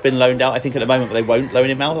 He's not been loaned out, I think, at the moment, but they won't loan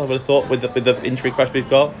him out, I would have thought, with the injury crash we've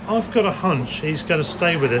got. I've got a hunch he's going to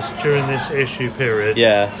stay with us during this issue period,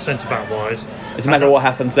 centre-back wise. It's a matter of what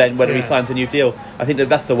happens then, whether he signs a new deal. I think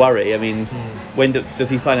that's the worry. I mean, when does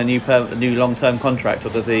he sign a new long-term contract, or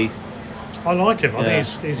does he... I like him. I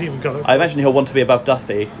think he's even got... I imagine he'll want to be above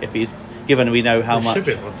Duffy, if he's... Given we know how much... should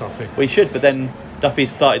be above Duffy. We should, but then Duffy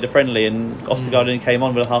started a friendly and Ostergaard only came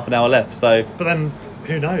on with half an hour left, so... But then,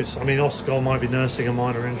 who knows? I mean, Ostergaard might be nursing a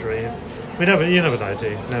minor injury. You never know,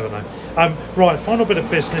 do you? Never know. Right, final bit of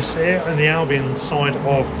business here on the Albion side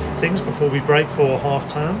of things before we break for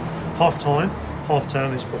half-time.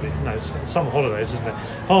 Half-term is probably... No, it's summer holidays, isn't it?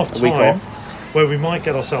 Half-time. A week off. Where we might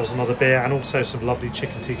get ourselves another beer and also some lovely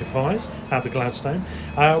chicken tikka pies at the Gladstone.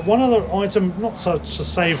 One other item, not such a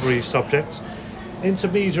savoury subject,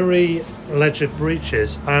 intermediary alleged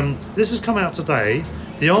breaches. This has come out today.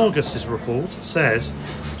 The Argos's report says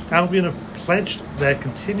Albion have pledged their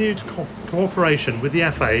continued cooperation with the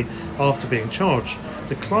FA after being charged.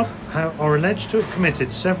 The club are alleged to have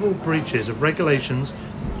committed several breaches of regulations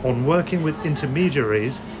on working with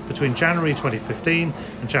intermediaries between January 2015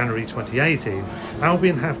 and January 2018.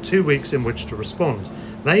 Albion have 2 weeks in which to respond.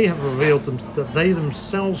 They have revealed that they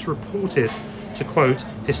themselves reported to, quote,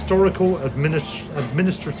 historical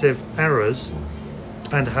administrative errors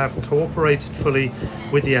and have cooperated fully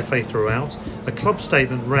with the FA throughout. A club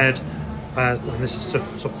statement read, and this is to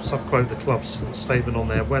subquote the club's statement on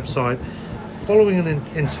their website, following an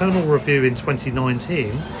internal review in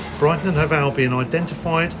 2019, Brighton and Hove Albion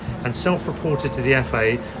identified and self-reported to the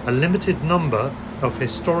FA a limited number of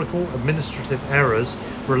historical administrative errors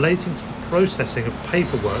relating to the processing of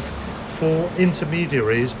paperwork for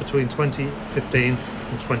intermediaries between 2015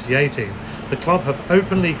 and 2018. The club have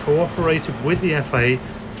openly cooperated with the FA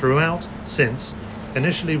throughout since,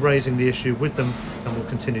 initially raising the issue with them and will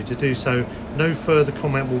continue to do so. No further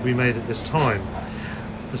comment will be made at this time.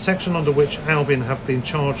 The section under which Albion have been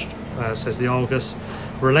charged, says the Argus,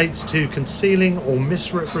 relates to concealing or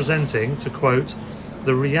misrepresenting, to quote,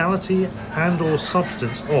 the reality and or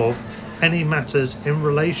substance of any matters in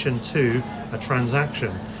relation to a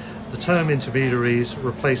transaction. The term intermediaries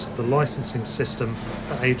replaced the licensing system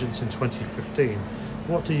for agents in 2015.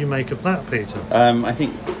 What do you make of that, Peter? I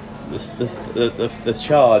think the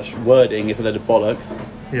charge wording is a load of bollocks,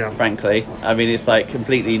 frankly. I mean, it's like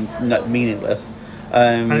completely meaningless.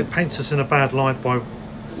 And it paints us in a bad light by...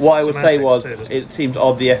 What I would say was, it seems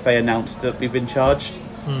odd the FA announced that we've been charged.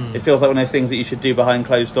 It feels like one of those things that you should do behind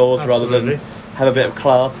closed doors. Absolutely. Rather than have a bit of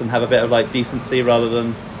class and have a bit of like decency rather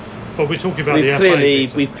than... But we're talking about the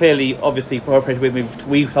FA. We've clearly, obviously, cooperated with.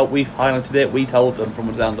 We've highlighted it. We told them from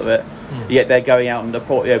the sound of it. Yet they're going out and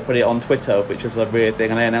put it on Twitter, which is a weird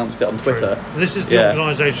thing, and they announced it on Twitter. This is the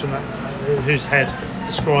organisation whose head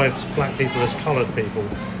describes black people as coloured people,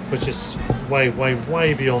 which is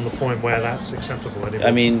way beyond the point where that's acceptable anymore.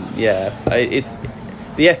 I mean, it's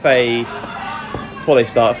the FA, before they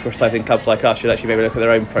start frustrating clubs like us, should actually maybe look at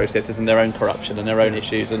their own processes and their own corruption and their own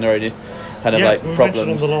issues and their own kind of like we problems.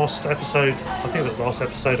 Mentioned on the last episode, I think it was the last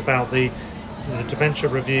episode, about the dementia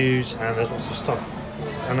reviews, and there's lots of stuff,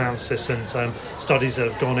 analysis and studies that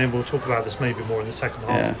have gone in. We'll talk about this maybe more in the second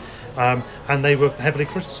half. And they were heavily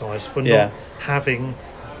criticised for not having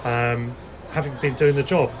been doing the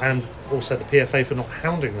job, and also the PFA for not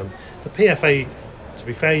hounding them. The PFA to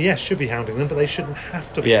be fair, yes, should be hounding them, but they shouldn't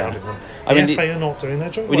have to be Yeah. hounding them. I mean, The FA are not doing their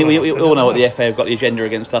job. We all know what the FA have got the agenda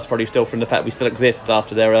against us, probably still from the fact we still exist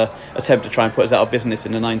after their attempt to try and put us out of business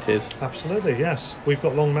in the 90s. Absolutely, yes. We've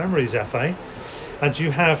got long memories, FA. And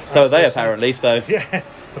you have... So they apparently, so... Yeah,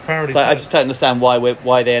 apparently So I just don't understand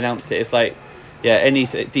why they announced it. It's like, yeah, any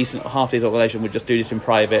decent half-these organisation would just do this in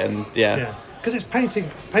private and, Yeah. Because it's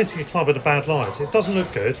painting a club in a bad light. It doesn't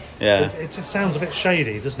look good. Yeah. It just sounds a bit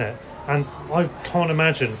shady, doesn't it? And I can't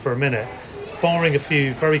imagine for a minute, barring a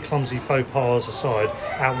few very clumsy faux pas aside,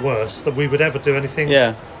 at worst, that we would ever do anything.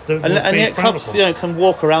 Yeah. That And would be yet clubs, frownable. can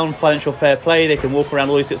walk around financial fair play. They can walk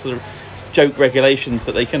around all these sorts of joke regulations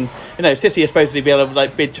that they can. City are supposedly be able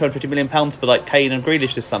to bid £250 million for Kane and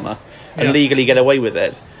Grealish this summer, and Yeah. legally get away with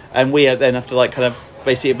it. And we then have to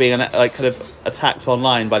basically being attacked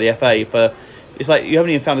online by the FA for. It's like you haven't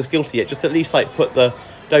even found us guilty yet. Just at least put the.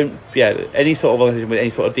 Any sort of organisation with any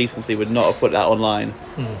sort of decency would not have put that online.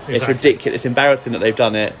 Exactly. It's ridiculous. It's embarrassing that they've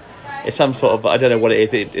done it. It's some sort of, I don't know what it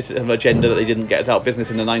is. It's an agenda that they didn't get out of business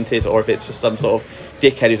in the 90s, or if it's just some sort of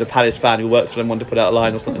dickhead who's a Palace fan who works for them, wanted to put out a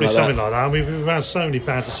line or something like Something that. like that. I mean, we've had so many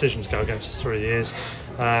bad decisions go against us through the years,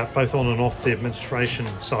 both on and off the administration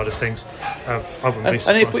side of things. I wouldn't be And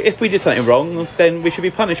surprised. if we did something wrong, then we should be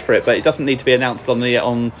punished for it. But it doesn't need to be announced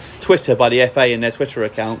on Twitter by the FA in their Twitter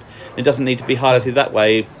account. It doesn't need to be highlighted that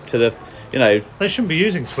way to the, They shouldn't be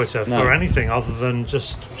using Twitter No. for anything other than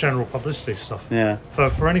just general publicity stuff. Yeah.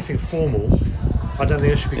 For anything formal, I don't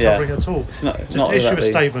think it should be Yeah. covering it at all. not Just issue a exactly.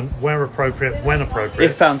 statement where appropriate, when appropriate.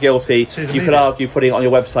 If found guilty, To the you could media. argue putting it on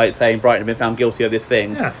your website saying Brighton have been found guilty of this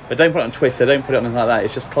thing. Yeah. But don't put it on Twitter, don't put it on anything like that.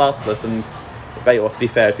 It's just classless and, to be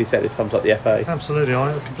fair, as we said, it sums up the FA. Absolutely,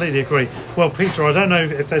 I completely agree. Well, Peter, I don't know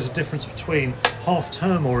if there's a difference between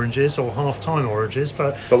half-term oranges or half-time oranges,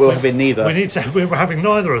 but we're having neither. We're having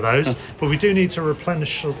neither of those, but we do need to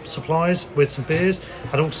replenish supplies with some beers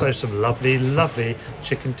and also some lovely, lovely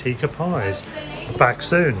chicken tikka pies. Back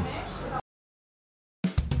soon.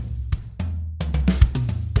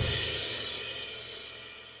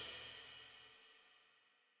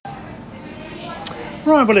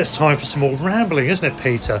 Right, well, it's time for some more rambling, isn't it,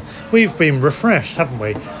 Peter? We've been refreshed, haven't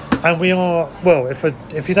we? And we are, well,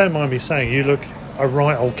 if you don't mind me saying, you look a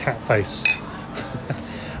right old cat face.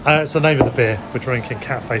 It's the name of the beer we're drinking,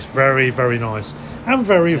 Cat Face. Very, very nice. And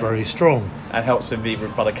very, very strong. And helps him be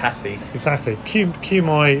rather catty. Exactly. Cue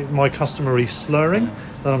my customary slurring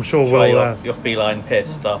that I'm sure Try will... your feline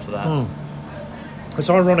pissed after that. It's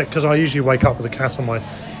ironic because I usually wake up with a cat on my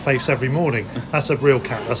face every morning. That's a real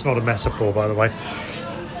cat. That's not a metaphor, by the way.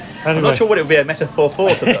 Anyway, I'm not sure what it would be a metaphor for,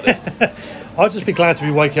 to be honest. I'd just be glad to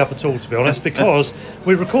be waking up at all, to be honest, because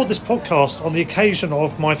we record this podcast on the occasion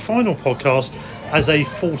of my final podcast as a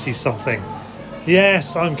 40-something.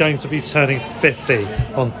 Yes, I'm going to be turning 50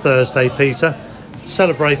 on Thursday, Peter.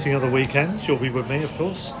 Celebrating at the weekend. You'll be with me, of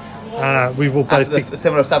course. We will both be... a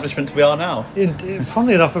similar establishment to we are now.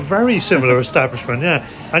 Funnily enough, a very similar establishment, yeah.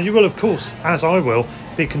 And you will, of course, as I will,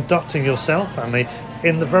 be conducting yourself and me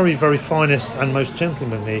in the very, very finest and most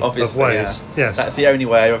gentlemanly of Obviously, ways. yeah. Yes, That's the only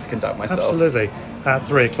way I ever conduct myself. absolutely. At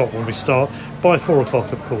 3 o'clock when we start. By 4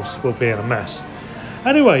 o'clock, of course, we'll be in a mess.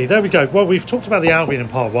 Anyway, there we go. Well, we've talked about the Albion in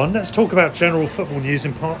part 1. Let's talk about general football news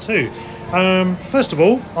in part 2. First of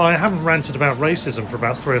all, I haven't ranted about racism for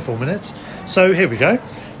about 3 or 4 minutes. So here we go.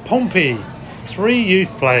 Pompey, 3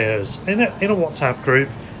 youth players in a WhatsApp group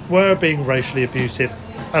were being racially abusive,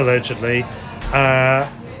 allegedly.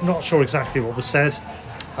 Not sure exactly what was said.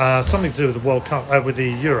 Something to do with the World Cup, with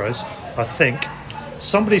the Euros, I think.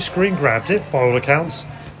 Somebody screen grabbed it, by all accounts,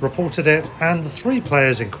 reported it, and the 3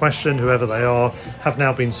 players in question, whoever they are, have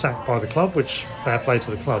now been sacked by the club, which, fair play to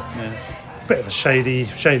the club. Yeah. Bit of a shady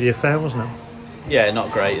affair, wasn't it? Yeah,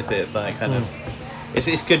 not great, is it? It's like kind of.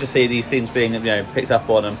 It's good to see these things being picked up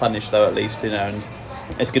on and punished, though, at least, and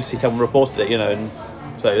it's good to see someone reported it, and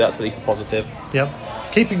so that's at least a positive. Yep.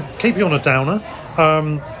 Keeping on a downer,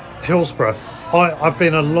 Hillsborough. I've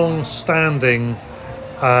been a long-standing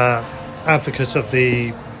advocate of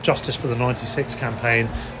the Justice for the 96 campaign.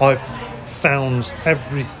 I've found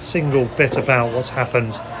every single bit about what's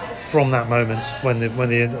happened from that moment when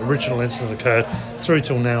the original incident occurred through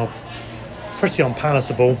till now pretty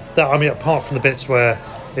unpalatable. Apart from the bits where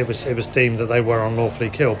it was deemed that they were unlawfully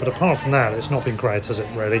killed, but apart from that, it's not been great, has it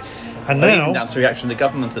really? And now, even down to the reaction of the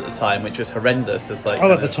government at the time, which was horrendous. It's like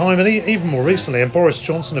at the time, and even more recently, and Boris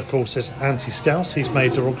Johnson, of course, is anti-Scouse. He's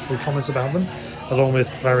made derogatory comments about them, along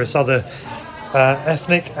with various other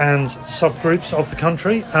ethnic and subgroups of the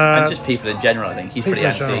country. And just people in general, I think. He's pretty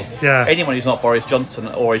anti. Yeah. Anyone who's not Boris Johnson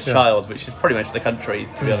or his child, which is pretty much the country,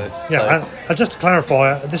 to be honest. Yeah, and just to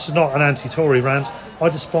clarify, this is not an anti-Tory rant. I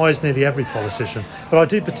despise nearly every politician, but I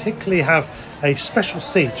do particularly have a special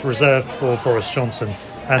seat reserved for Boris Johnson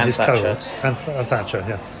and his Thatcher. cohorts. And Thatcher,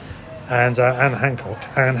 yeah. And Hancock.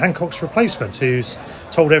 And Hancock's replacement, who's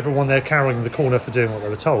told everyone they're carrying the corner for doing what they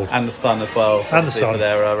were told. And the Sun as well. And the Sun. For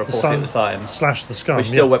their reporting the Sun at the time. / the Scum. Which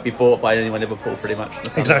still won't be bought by anyone in Liverpool, pretty much.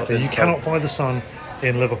 Exactly. You cannot buy the Sun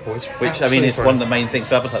in Liverpool. Which, I mean, it's one of the main things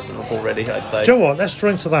to advertise Liverpool, really, I'd say. Do you know what? Let's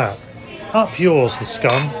drink to that. Up yours, the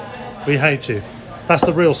Scum. We hate you. That's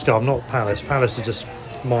the real Scum, not Palace. Palace are just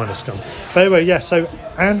minor Scum. But anyway, yeah, so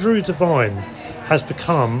Andrew Devine has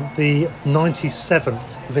become the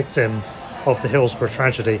 97th victim of the Hillsborough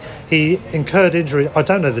tragedy. He incurred injury. I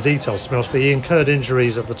don't know the details, to be honest, but he incurred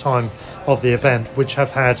injuries at the time of the event, which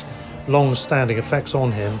have had long-standing effects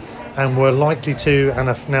on him and were likely to, and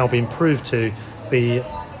have now been proved to, be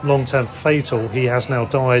long-term fatal. He has now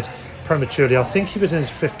died prematurely. I think he was in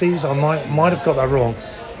his 50s. I might have got that wrong.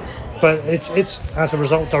 But it's as a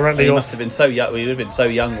result directly He of... must have been so young. He would have been so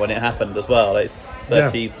young when it happened as well. It's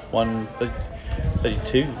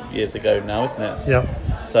 32 years ago now, isn't it? Yeah.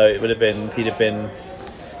 So it would have been, he'd have been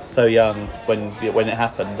so young when it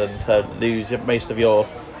happened, and to lose most of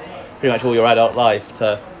pretty much all your adult life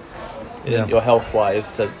your health wise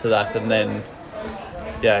to that, and then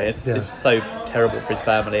it's so terrible for his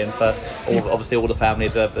family and for obviously all the family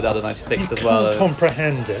of the other 96 as well. You can't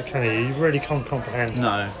comprehend it, can you? You really can't comprehend.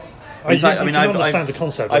 No. I can understand the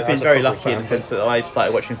concept. I've been very lucky in the sense that I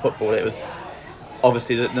started watching football. It was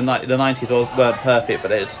obviously the 90s weren't perfect,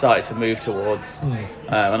 but it had started to move towards.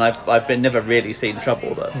 And I've never really seen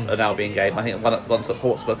trouble that are now being game. I think once at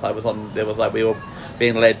Portsmouth, I was on. There was like we were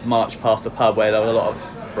being marched past a pub where there was a lot of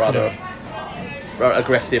rather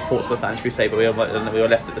aggressive Portsmouth fans, should we say? But we were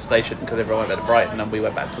left at the station because everyone went to Brighton and we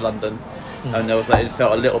went back to London. And there was it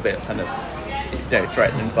felt a little bit kind of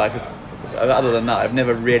threatened. Other than that, I've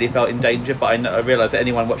never really felt in danger. But I realised that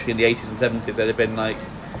anyone watching in the 80s and 70s, they'd have been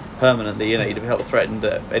permanently, you'd have felt threatened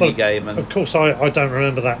at any game. And of course, I don't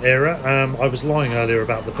remember that era. I was lying earlier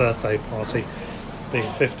about the birthday party being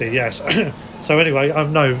 50. Yes. So anyway,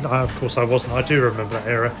 no, of course I wasn't. I do remember that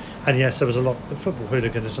era, and yes, there was a lot. Football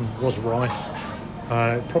hooliganism was rife.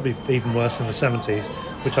 Probably even worse in the 70s,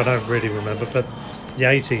 which I don't really remember. But the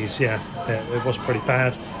 80s, it was pretty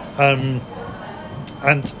bad.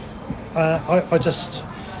 I just.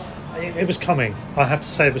 It was coming. I have to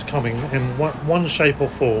say it was coming in one shape or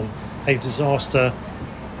form. A disaster.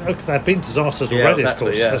 Look, there have been disasters already,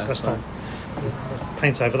 exactly, of course. Let's not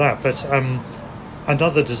paint over that. But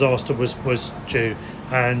another disaster was due,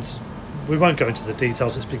 and we won't go into the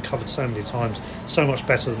details. It's been covered so many times, so much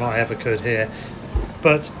better than I ever could here.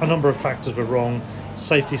 But a number of factors were wrong.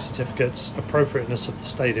 Safety certificates, appropriateness of the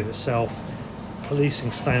stadium itself,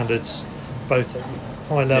 policing standards, both at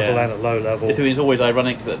high level and at low level. It's always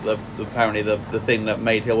ironic that apparently the thing that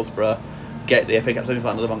made Hillsborough get the FA Cup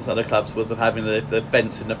semi-final amongst other clubs was of having the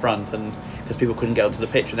fence in the front, and because people couldn't get onto the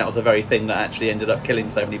pitch, and that was the very thing that actually ended up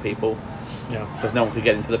killing so many people. Yeah, because no one could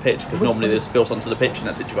get into the pitch, because normally there's spills onto the pitch in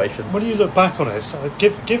that situation. When you look back on it,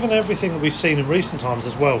 given everything that we've seen in recent times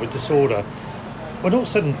as well with disorder, when all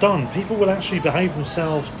said and done, people will actually behave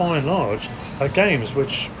themselves by and large at games,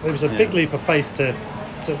 which it was a big leap of faith to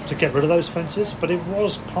get rid of those fences, but it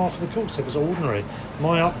was par for the course. It was ordinary.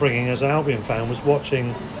 My upbringing as an Albion fan was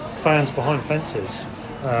watching fans behind fences,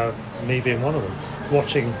 me being one of them,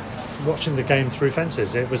 watching the game through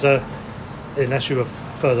fences. It was unless you were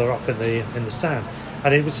further up in the stand,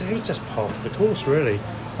 and it was just par for the course, really.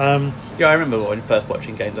 I remember when first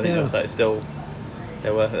watching games. I think it was still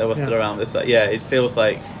they were still around. It's it feels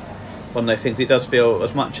like one of those things. It does feel,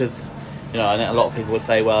 as much as I know a lot of people would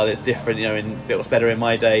say, well, it's different. It was better in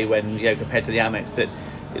my day when compared to the Amex. It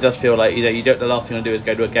does feel like you don't. The last thing you want to do is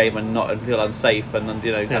go to a game and feel unsafe, and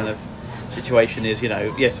kind of situation is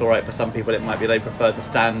yes, all right, for some people it might be they prefer to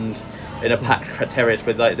stand in a packed terrace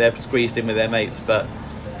with they're squeezed in with their mates, but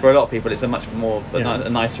for a lot of people it's a much more a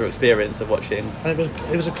nicer experience of watching. And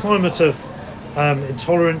it was a climate of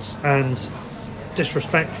intolerance and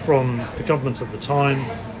disrespect from the government at the time.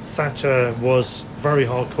 Thatcher was very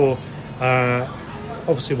hardcore.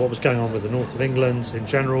 Obviously what was going on with the north of England in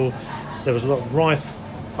general, there was a lot of rife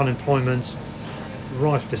unemployment,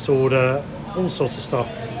 rife disorder, all sorts of stuff,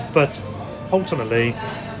 but ultimately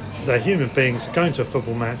they're human beings going to a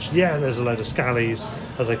football match. There's a load of scallies,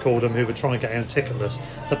 as they called them, who would try and get in ticketless.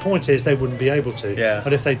 The point is they wouldn't be able to,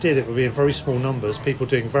 and if they did, it would be in very small numbers, people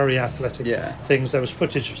doing very athletic things. There was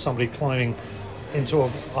footage of somebody climbing into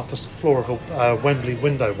an upper floor of a Wembley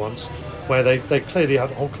window once, where they clearly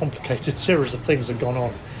had a whole complicated series of things had gone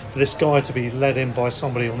on for this guy to be led in by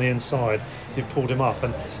somebody on the inside who pulled him up.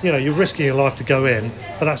 And, you're risking your life to go in,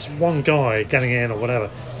 but that's one guy getting in or whatever.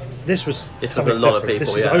 This was something a lot different. of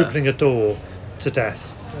people, this is opening a door to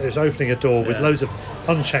death. It was opening a door with loads of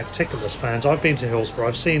unchecked ticketless fans. I've been to Hillsborough.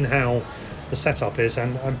 I've seen how the setup is,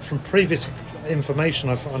 and from previous information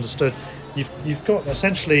I've understood, you've got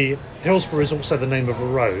essentially Hillsborough is also the name of a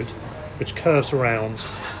road which curves around,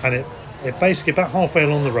 and it basically about halfway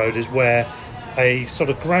along the road is where a sort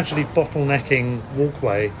of gradually bottlenecking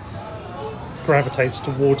walkway gravitates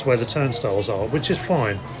towards where the turnstiles are, which is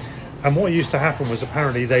fine. And what used to happen was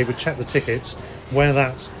apparently they would check the tickets where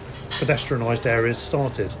that pedestrianised area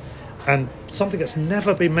started. And something that's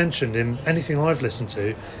never been mentioned in anything I've listened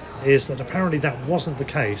to is that apparently that wasn't the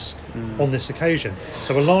case on this occasion.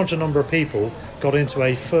 So a larger number of people got into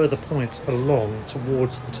a further point along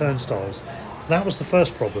towards the turnstiles. That was the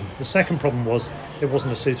first problem. The second problem was it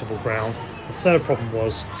wasn't a suitable ground. The third problem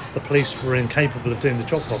was the police were incapable of doing the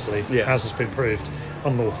job properly, as has been proved,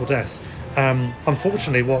 unlawful death.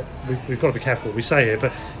 Unfortunately, we've got to be careful what we say here,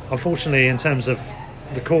 but unfortunately in terms of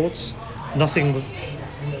the courts,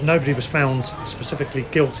 nobody was found specifically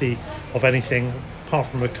guilty of anything apart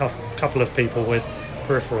from a couple of people with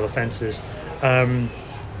peripheral offences. On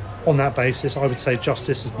that basis, I would say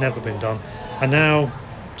justice has never been done. And now,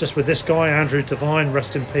 just with this guy, Andrew Devine,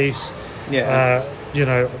 rest in peace.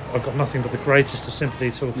 I've got nothing but the greatest of sympathy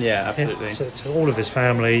to all of his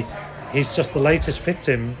family. He's just the latest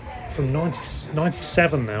victim from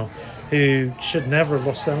 97 now, who should never have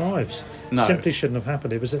lost their lives. No. Simply shouldn't have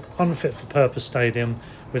happened. It was an unfit for purpose stadium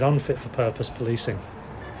with unfit for purpose policing.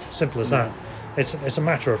 Simple as that. It's a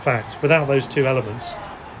matter of fact. Without those two elements,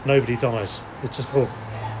 nobody dies. It's just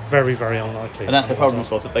very, very unlikely. And that's the problem, of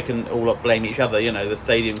course, that they can all blame each other. The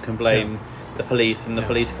stadium can blame the police, and the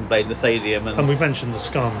police can blame the stadium. And we mentioned the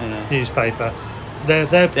Scum newspaper. Their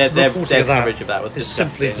coverage of that was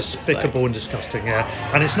simply despicable and disgusting.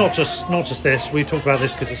 And it's not just this. We talk about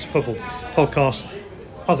this because it's a football podcast.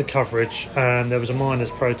 Other coverage, and there was a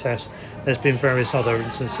miners' protest. There's been various other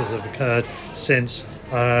instances that have occurred since.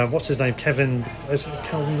 What's his name? Calvin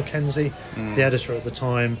Mackenzie, the editor at the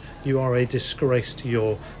time. You are a disgrace to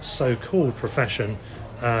your so-called profession.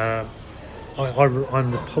 I'm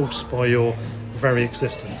repulsed by your very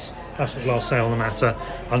existence. That's all I'll say on the matter.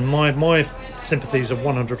 And my sympathies are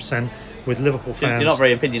 100% with Liverpool fans. You're not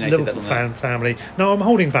very opinionated. Liverpool family. No, I'm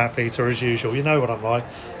holding back, Peter, as usual. You know what I'm like.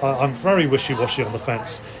 I'm very wishy-washy on the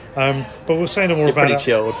fence. But we'll say no more about it. Pretty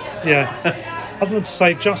chilled. Yeah. Other than to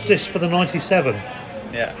say, justice for the 97.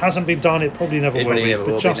 Yeah. Hasn't been done. It probably never will be.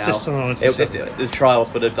 But justice to the 97. The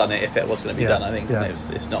trials would have done it if it was going to be done. I think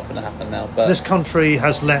it's not going to happen now. But this country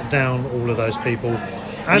has let down all of those people,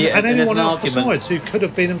 and anyone else besides who could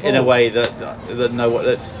have been involved. In a way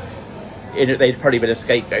they'd probably been a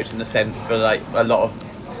scapegoat in the sense for like a lot of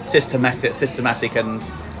systematic and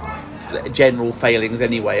general failings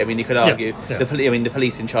anyway. I mean, you could argue the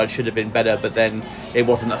police in charge should have been better, but then it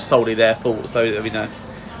wasn't solely their fault. So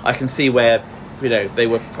I can see where they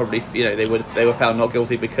were probably they were found not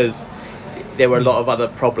guilty because there were a lot of other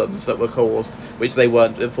problems that were caused which they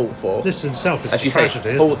weren't at fault for. This in itself is a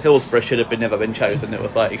tragedy. Hillsborough should have never been chosen. It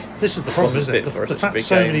was like this is the problem, isn't it? The fact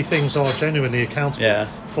so many things are genuinely accountable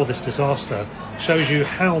for this disaster shows you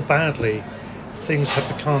how badly things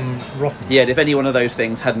have become rotten. Yeah, if any one of those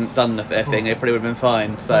things hadn't done their thing, it probably would have been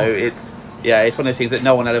fine. So it's one of those things that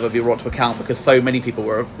no one will ever be brought to account because so many people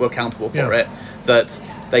were accountable for it that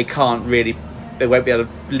they can't really. They won't be able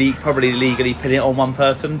to probably legally pin it on one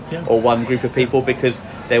person or one group of people because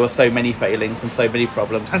there were so many failings and so many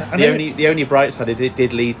problems. And the only bright side, it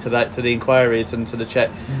did lead to the inquiries and to the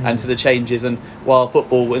and to the changes. And while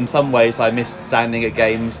football, in some ways, I miss standing at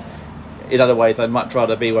games. In other ways, I'd much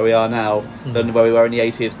rather be where we are now than where we were in the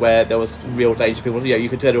 80s, where there was real danger. People, you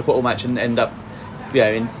could turn to a football match and end up,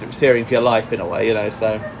 in fearing for your life in a way.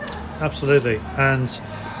 So absolutely, and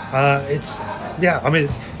it's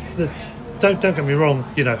Don't get me wrong.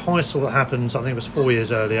 Heysel that happened. I think it was 4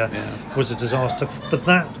 years earlier. Was a disaster. But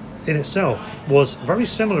that in itself was very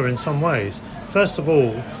similar in some ways. First of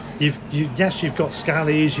all, you've got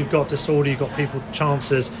scallies, you've got disorder, you've got people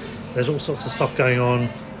chances. There's all sorts of stuff going on.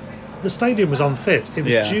 The stadium was unfit. It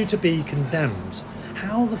was due to be condemned.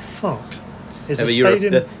 How the fuck is a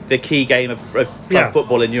stadium? The key game of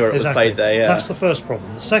football in Europe was played there. Yeah, that's the first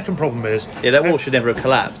problem. The second problem is that wall should never have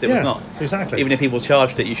collapsed. It was not exactly. Even if people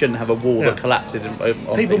charged it, you shouldn't have a wall that collapses.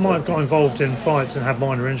 People might have got involved in fights and had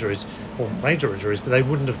minor injuries or major injuries, but they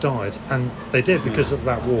wouldn't have died, and they did because of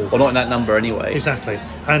that wall. Well, not in that number anyway. Exactly,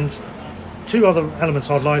 and two other elements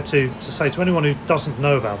I'd like to say to anyone who doesn't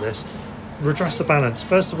know about this. Redress the balance.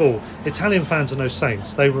 First of all, Italian fans are no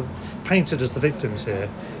saints. They were painted as the victims here,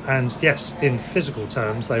 and yes, in physical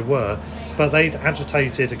terms they were, but they'd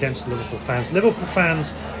agitated against Liverpool fans. Liverpool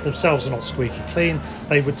fans themselves are not squeaky clean.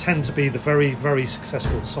 They would tend to be the very, very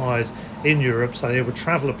successful side in Europe, so they would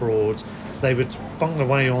travel abroad, they would bung their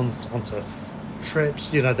way onto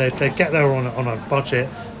trips, you know, they'd get there on a budget.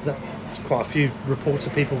 There's quite a few reports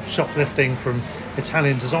of people shoplifting from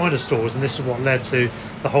Italian designer stores, and this is what led to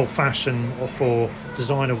the whole fashion for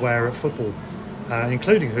designer wear at football,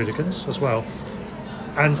 including hooligans as well.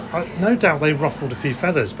 And no doubt they ruffled a few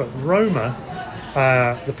feathers, but Roma,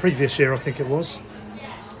 the previous year I think it was,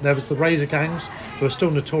 there was the Razor gangs who are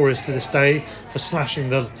still notorious to this day for slashing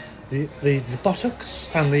the buttocks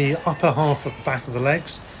and the upper half of the back of the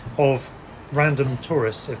legs of random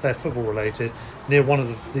tourists, if they're football related, near one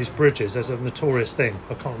of these bridges. There's a notorious thing,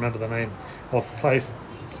 I can't remember the name of the place,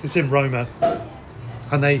 it's in Roma,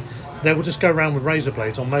 and they will just go around with razor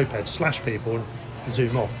blades on mopeds, slash people and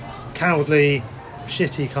zoom off. Cowardly,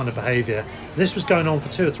 shitty kind of behaviour. This was going on for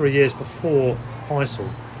 2 or 3 years before Heysel,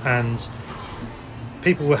 and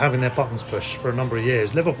people were having their buttons pushed for a number of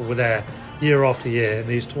years. Liverpool were there year after year in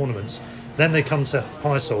these tournaments. Then they come to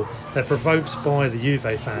Heysel, they're provoked by the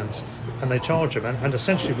Juve fans, and they charge them, and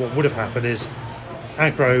essentially what would have happened is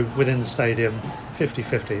aggro within the stadium,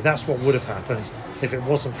 50-50. That's what would have happened if it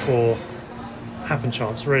wasn't for happen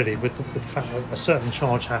chance, really, with the fact that a certain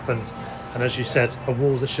charge happened, and as you said, a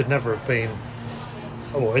wall that should never have been,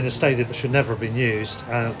 or in a stadium that should never have been used,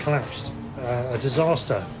 collapsed. A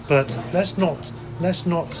disaster. But let's not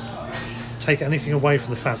take anything away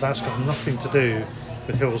from the fact that's got nothing to do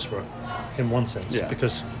with Hillsborough in one sense,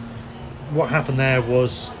 because what happened there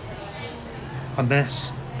was a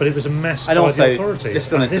mess, but it was a mess by the authority. Let's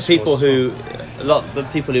be honest, a lot of the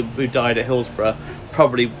people who died at Hillsborough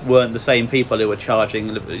probably weren't the same people who were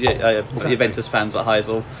charging Juventus fans at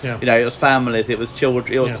Heysel. Yeah. You know, it was families, it was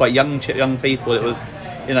children, it was quite young people. It was,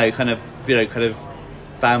 kind of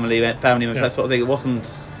family members, that sort of thing. It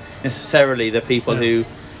wasn't necessarily the people who.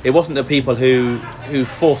 It wasn't the people who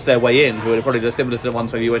forced their way in, who were probably similar to the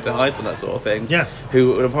ones when you went to Heysel, that sort of thing. Yeah.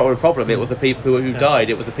 Who were the problem. It was the people who died.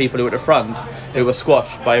 It was the people who were at the front who were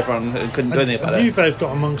squashed by everyone and couldn't do anything about it. Juve have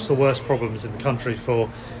got amongst the worst problems in the country for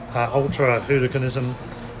ultra hooliganism,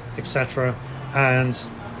 etc. And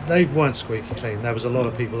they weren't squeaky clean. There was a lot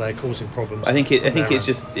of people there causing problems. I think it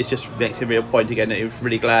just makes a real point again. That you're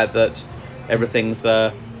really glad that everything's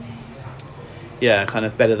kind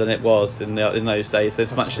of better than it was in those days. So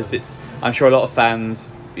as much as it's, I'm sure a lot of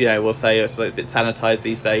fans, will say it's a bit sanitised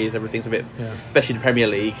these days. Everything's a bit, especially the Premier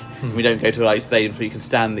League. We don't go to stadiums where you can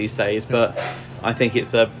stand these days. But I think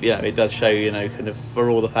it's it does show, kind of for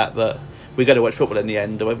all the fact that we go to watch football in the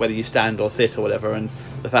end, whether you stand or sit or whatever, and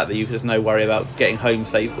the fact that there's no worry about getting home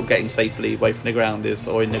safe or getting safely away from the ground is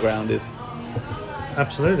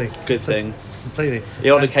absolutely good thing. Completely. The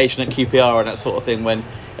odd occasion at QPR and that sort of thing when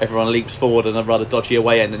everyone leaps forward and a rather dodgy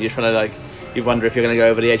away end, and you're trying to you wonder if you're going to go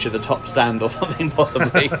over the edge of the top stand or something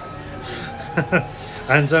possibly.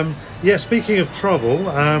 And speaking of trouble,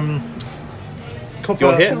 Copa,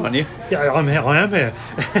 you're here, aren't you? Yeah, I'm here. I am here.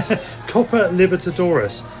 Copa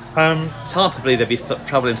Libertadores. It's hard to believe there'd be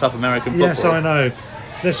trouble in South American football. Yes, I know.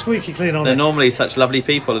 They're squeaky clean, aren't they? They're normally such lovely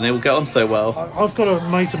people, and they will get on so well. I've got a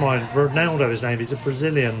mate of mine, Ronaldo, his name. He's a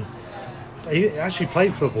Brazilian. He actually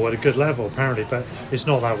played football at a good level, apparently, but it's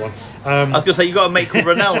not that one. I was going to say, you got a mate called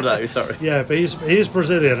Ronaldo, sorry. Yeah, but he is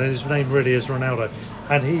Brazilian, and his name really is Ronaldo.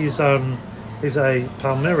 And he's a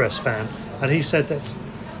Palmeiras fan, and he said that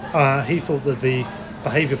he thought that the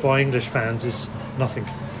behaviour by English fans is nothing.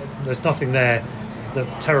 There's nothing there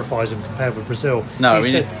that terrifies him compared with Brazil. No,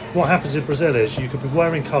 he said what happens in Brazil is you could be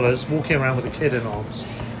wearing colours, walking around with a kid in arms,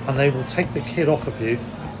 and they will take the kid off of you,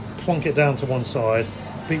 plonk it down to one side,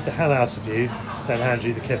 beat the hell out of you, then hand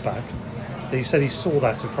you the kid back. He said he saw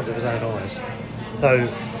that in front of his own eyes. So,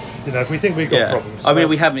 if we think we've got problems, I mean,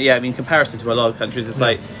 we haven't. Yeah, I mean, in comparison to a lot of countries, it's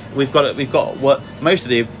like we've got what most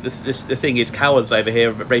of the thing is cowards over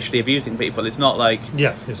here racially abusing people. It's not like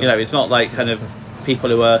exactly. It's not like kind of people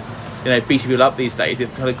who are beating people up these days.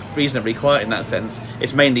 It's kind of reasonably quiet in that sense.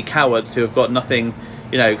 It's mainly cowards who have got nothing,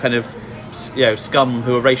 scum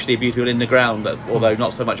who are racially abused people in the ground, although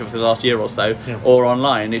not so much over the last year or so, or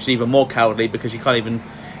online. It's even more cowardly because you can't even,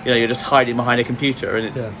 you're just hiding behind a computer,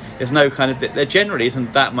 and there's no kind of, there generally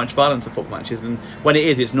isn't that much violence at football matches, and when it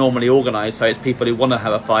is, it's normally organised, so it's people who want to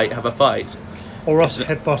have a fight. Or us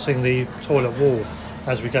headbutting the toilet wall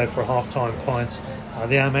as we go for a half-time pint.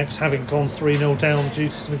 The Amex having gone 3-0 down due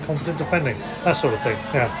to some incompetent defending, that sort of thing.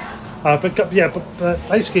 But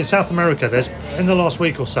basically in South America, in the last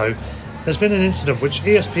week or so, there's been an incident which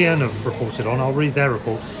ESPN have reported on. I'll read their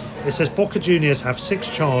report. It says Boca Juniors have 6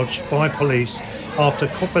 charged by police after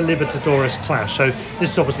Copa Libertadores clash. So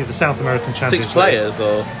this is obviously the South American Champions 6 players,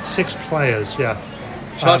 or 6 players, yeah.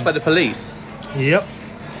 Charged by the police. Yep.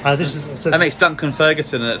 That makes Duncan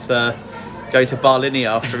Ferguson going to Barlini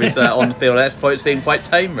after his on-field exploit seem quite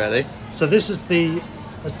tame, really. So this is the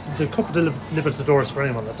Copa Libertadores, for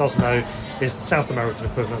anyone that doesn't know, is the South American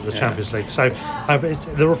equivalent of the Champions League. So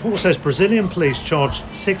the report says Brazilian police charged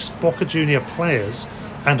 6 Boca Junior players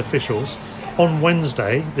and officials on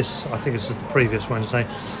Wednesday. I think this is the previous Wednesday,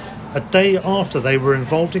 a day after they were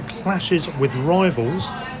involved in clashes with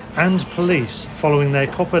rivals and police following their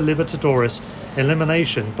Copa Libertadores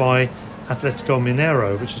elimination by Atletico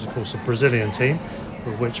Mineiro, which is of course a Brazilian team,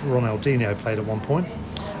 with which Ronaldinho played at one point.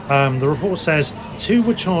 The report says 2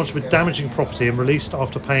 were charged with damaging property and released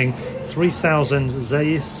after paying 3,000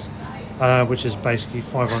 reais, which is basically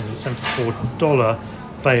 $574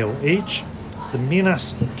 bail each. The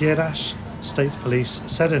Minas Gerais State Police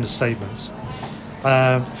said in a statement.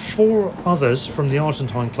 4 others from the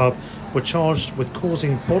Argentine club were charged with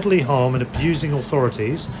causing bodily harm and abusing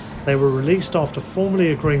authorities. They were released after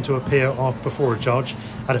formally agreeing to appear before a judge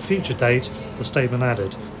at a future date, the statement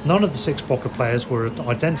added. None of the 6 Boca players were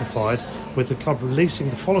identified, with the club releasing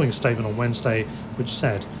the following statement on Wednesday, which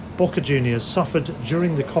said, Boca Juniors suffered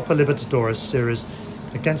during the Copa Libertadores series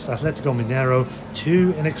against Atletico Mineiro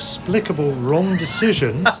 2 inexplicable wrong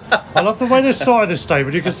decisions. I love the way they started this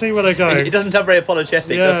statement. You can see where they're going. It doesn't sound very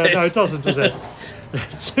apologetic, does it? No, it doesn't, does it?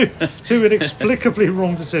 two inexplicably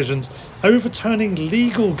wrong decisions, overturning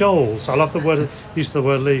legal goals. I love the use of the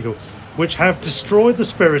word legal, which have destroyed the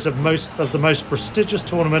spirit of the most prestigious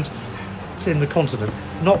tournament in the continent.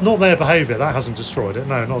 Not their behaviour, that hasn't destroyed it.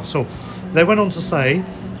 No, not at all. They went on to say,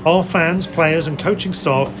 our fans, players and coaching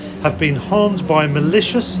staff have been harmed by a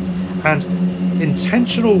malicious and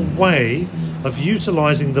intentional way of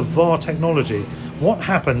utilising the VAR technology. What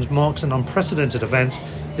happened marks an unprecedented event.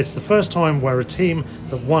 It's the first time where a team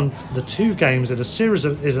that won the 2 games in a series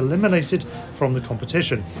is eliminated from the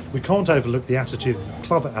competition. We can't overlook the attitude of the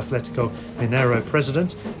club Atletico Mineiro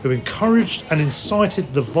president, who encouraged and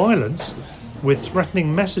incited the violence with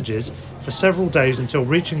threatening messages for several days until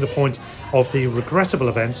reaching the point of the regrettable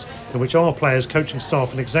events in which our players, coaching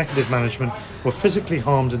staff and executive management were physically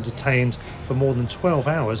harmed and detained for more than 12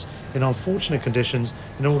 hours in unfortunate conditions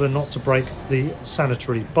in order not to break the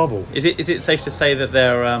sanitary bubble. Is it safe to say that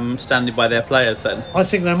they're standing by their players then? I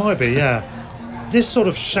think there might be, yeah. This sort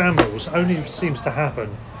of shambles only seems to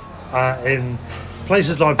happen in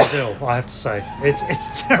places like Brazil, I have to say.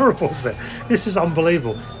 It's terrible, isn't it? This is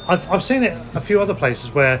unbelievable. I've seen it a few other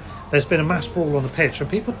places where there's been a mass brawl on the pitch and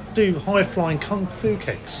people do high-flying kung fu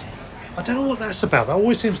kicks. I don't know what that's about. That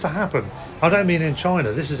always seems to happen. I don't mean in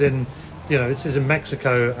China. This is in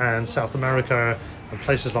Mexico and South America and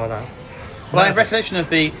places like that. Well, I have recollection of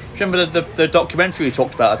remember the documentary we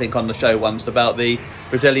talked about, I think, on the show once, about the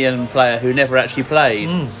Brazilian player who never actually played.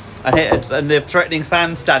 And the threatening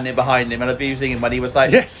fans standing behind him and abusing him when he was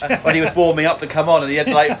when he was warming up to come on, and he had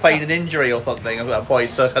to feign an injury or something at that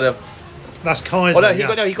point. So kind of. That's Kaiser. Well,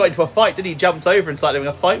 no, he got into a fight, didn't he? Jumped over and started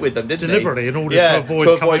having a fight with them, didn't Deliberately, he? in order to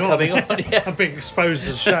avoid coming on. Yeah. And being exposed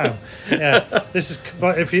as a sham. Yeah, this is.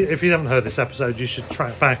 If you haven't heard this episode, you should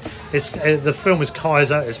track back. The film is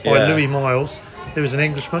Kaiser. It's by Louis Miles, who is an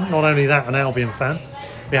Englishman. Not only that, an Albion fan.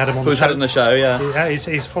 We had him on the show. Who's had him on the show? Yeah.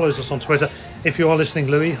 He follows us on Twitter. If you are listening,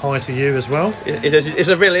 Louis, hi to you as well. It's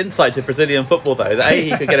a real insight to Brazilian football, though. That A,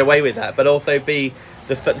 he could get away with that, but also B,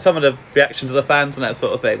 some of the reactions of the fans and that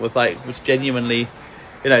sort of thing was genuinely.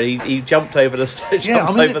 He jumped over the. This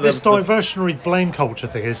diversionary blame culture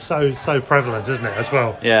thing is so prevalent, isn't it? As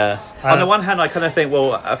well. Yeah. On the one hand, I kind of think,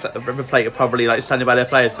 well, River Plate are probably standing by their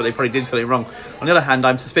players, but they probably did something wrong. On the other hand,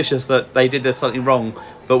 I'm suspicious that they did something wrong,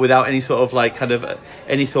 but without any sort of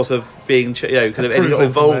any sort of being, any sort of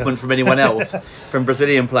involvement from anyone else, from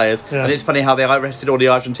Brazilian players. Yeah. And it's funny how they arrested all the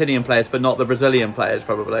Argentinian players, but not the Brazilian players,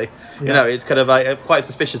 probably. Yeah. It's kind of quite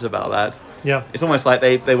suspicious about that. Yeah, it's almost like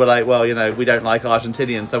they were like, well, we don't like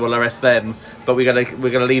Argentinians, so we'll arrest them, but we're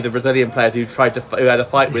gonna leave the Brazilian players who had a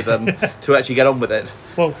fight with them to actually get on with it.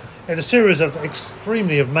 Well, in a series of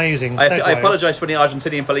extremely amazing segues. I apologise for the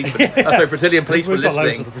Argentinian policemen. Brazilian policemen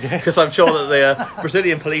listening, because I'm sure that the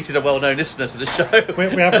Brazilian police are well-known listeners to the show.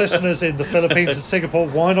 We have listeners in the Philippines and Singapore.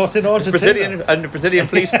 Why not in Argentina? The Brazilian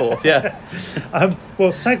police force, yeah.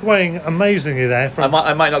 Well, segueing amazingly there.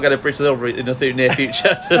 I might not go to Brazil in the near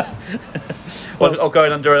future, or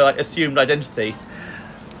going under assumed identity.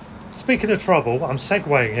 Speaking of trouble, I'm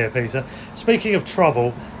segueing here, Peter. Speaking of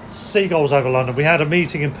trouble, Seagulls Over London. We had a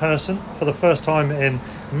meeting in person for the first time in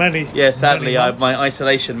many. Yeah, sadly, many months. my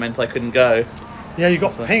isolation meant I couldn't go. Yeah, you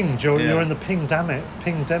got So, pinged. You're yeah. in the pingdemic.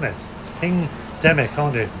 It's pingdemic,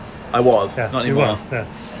 aren't you? I was, Yeah, not you anymore. were. Yeah,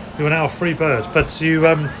 you were now a free bird. But you,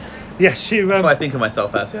 yes, you. That's what I think of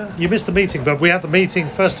myself as. Yeah. You missed the meeting, but we had the meeting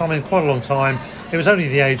first time in quite a long time. It was only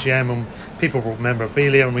the AGM, and people brought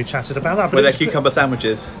memorabilia, and we chatted about that. But Were it there was good. cucumber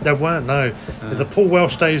sandwiches? There weren't, no. The Paul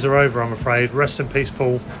Welsh days are over, I'm afraid. Rest in peace,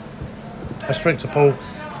 Paul. A string to Paul.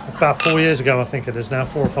 About 4 years ago, I think it is now,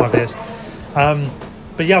 4 or 5 years.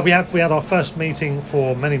 But yeah, we had our first meeting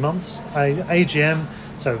for many months, AGM,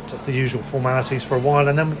 so just the usual formalities for a while,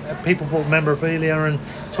 and then people brought memorabilia and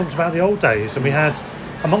talked about the old days. And we had,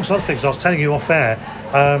 amongst other things, I was telling you off air,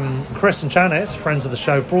 Chris and Janet, friends of the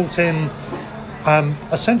show, brought in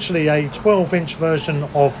essentially a 12-inch version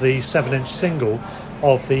of the 7-inch single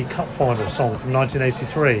of the Cup Final song from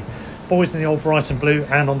 1983, Boys in the Old Brighton Blue,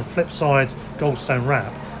 and on the flip side, Goldstone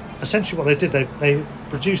Rap. Essentially what they did, they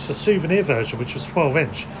produced a souvenir version which was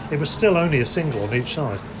 12-inch. It was still only a single on each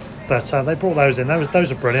side, but they brought those in.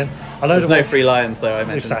 Those are brilliant. There's no free lions, though, I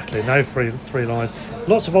imagine. Exactly, no three lines.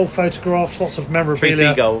 Lots of old photographs, lots of memorabilia, 3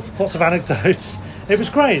 seagulls. lots of anecdotes. It was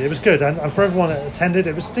great, it was good, and for everyone that attended,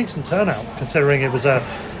 it was a decent turnout considering it was a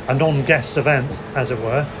non-guest event, as it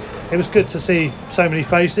were. It was good to see so many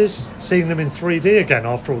faces, seeing them in 3D again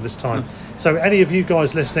after all this time. So any of you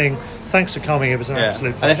guys listening, thanks for coming. It was an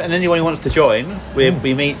absolute pleasure. And anyone who wants to join, we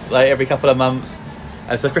meet like every couple of months.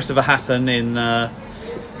 So Christopher Hatton in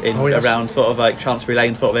yes. around sort of like Chancery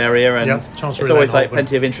Lane sort of area, and Yep, Chancery it's always Lane, like Holborn.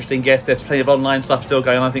 plenty of interesting guests. There's plenty of online stuff still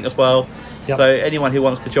going on, I think, as well. Yep. So anyone who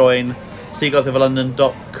wants to join,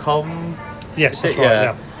 seagullsoverlondon.com. Yes, that's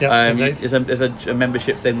right. Yeah, indeed. There's a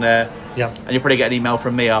membership thing there. Yeah. And you'll probably get an email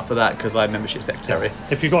from me after that because I'm membership secretary.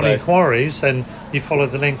 If you've got any So- inquiries, then you follow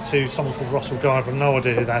the link to someone called Russell Guy. I've no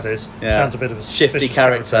idea who that is. Yeah. Sounds a bit of a Shifty suspicious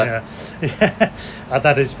character. Yeah,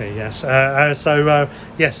 that is me. Yes.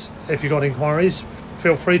 Yes, if you've got inquiries,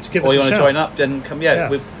 feel free to give Or us you a want to shout. join up, then come. Yeah,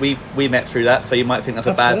 Yeah. we met through that, so you might think that's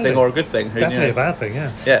a bad Absolutely. thing or a good thing. Who Definitely knows? a bad thing.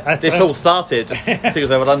 Yeah. Yeah, That's, this all started Seagulls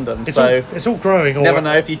Over London. It's So it's all growing. you never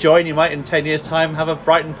know, if you join, you might in 10 years' time have a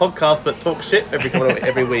Brighton podcast that talks shit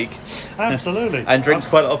every week Absolutely. and drinks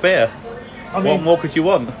quite a lot of beer. I mean, What more could you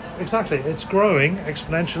want? exactly. It's growing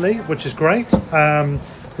exponentially, which is great.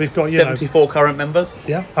 We've got 74 current members.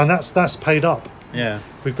 yeah, and that's paid up. Yeah.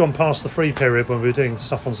 We've gone past the free period when we were doing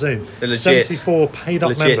stuff on Zoom. They're legit. 74 paid up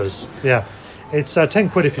Legit. members. Yeah, it's 10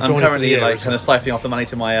 quid if you I'm join it for the currently year. like isn't kind it? of siphoning off the money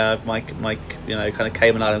to my my kind of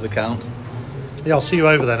Cayman Islands account. Yeah, I'll see you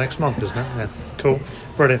over there next month, isn't it? Yeah, cool,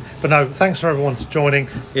 brilliant. But no, thanks for everyone for joining.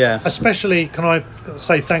 Yeah. Especially, can I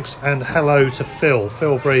say thanks and hello to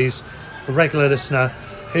Phil Breeze, a regular listener,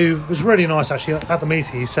 who was really nice actually at the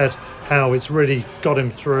meeting. He said how it's really got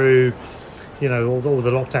him through, all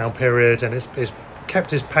the lockdown period, and it's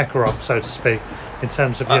kept his pecker up, so to speak, in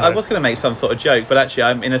terms of. I was going to make some sort of joke, but actually,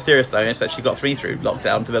 I'm in a serious note. It's actually got me through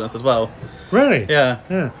lockdown, to be honest, as well. Really? Yeah.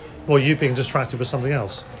 Yeah. Well, you being distracted with something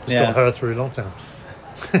else. It's Yeah. got her through lockdown.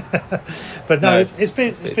 But no, No. it's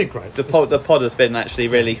been great. The pod has been actually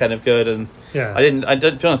really kind of good, and Yeah.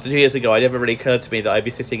 to be honest, 2 years ago, it never really occurred to me that I'd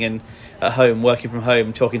be sitting at home, working from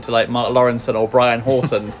home, talking to like Mark Lawrenson or Brian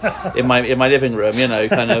Horton in my living room.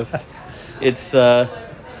 Kind of, it's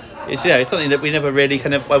something that we never really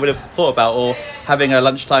I would have thought about, or having a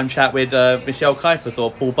lunchtime chat with Michelle Kuipers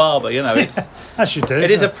or Paul Barber. It's As you do.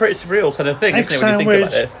 it is a pretty surreal kind of thing, isn't it, when you think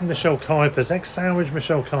about it? Michelle Kuipers. Egg-sandwich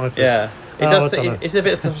Michelle Kuipers. Yeah, it Oh, I does. don't know. It's a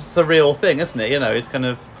bit of a surreal thing, isn't it? It's kind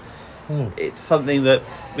of, it's something that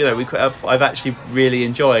I've actually really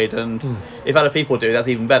enjoyed, and if other people do, that's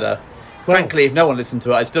even better. Well- Frankly, if no one listened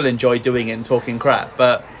to it, I'd still enjoy doing it and talking crap.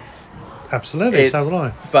 But Absolutely, so would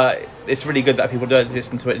I. But it's really good that people do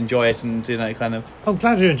listen to it, enjoy it, and kind of. I'm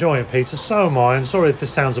glad you enjoy it, Peter. So am I. I'm sorry if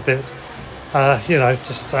this sounds a bit,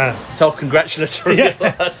 just... Self-congratulatory.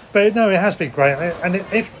 Yeah, but no, it has been great. And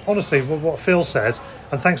if honestly, what Phil said,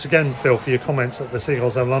 and thanks again, Phil, for your comments at the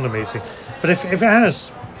Seagulls Over London meeting, but if it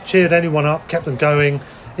has cheered anyone up, kept them going,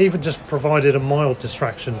 even just provided a mild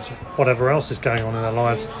distraction to whatever else is going on in their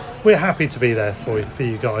lives, we're happy to be there for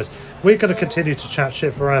you guys. We're going to continue to chat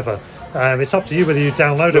shit forever. It's up to you whether you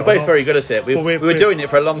download it We're or both not. very good at it. We were doing it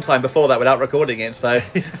for a long time before that without recording it, so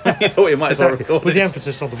we thought we might as well Exactly. record With the it.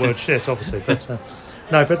 emphasis on the word shit, obviously. But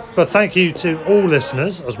no, but thank you to all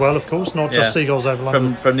listeners as well, of course, not just Seagulls Over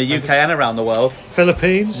London. From the UK and around the world.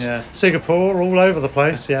 Philippines, Yeah. Singapore, all over the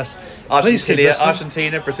place, yes. Please keep listening.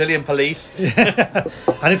 Argentina, Brazilian police.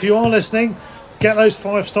 And if you are listening, get those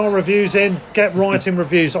 5-star reviews in, get writing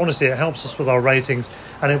reviews. Honestly, it helps us with our ratings,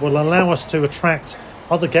 and it will allow us to attract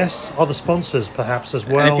other guests, other sponsors perhaps as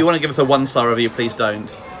well. And if you want to give us a 1-star review, please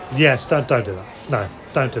don't. Yes, don't do that. No,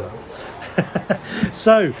 don't do that.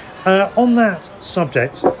 So, on that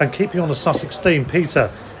subject, and keeping on the Sussex theme,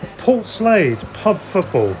 Peter, Port Slade pub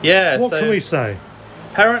football. Yeah, What so can we say?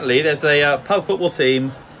 apparently there's a pub football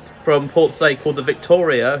team from Port Slade called the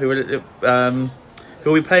Victoria who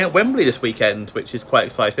will be playing at Wembley this weekend, which is quite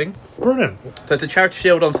exciting. Brilliant. So it's a Charity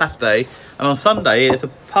Shield on Saturday, and on Sunday it's a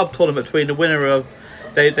pub tournament between the winner of...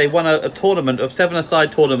 They won a tournament of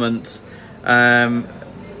 7-a-side tournament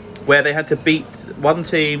where they had to beat one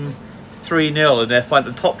team 3-0 in their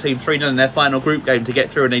the top team 3-0 in their final group game to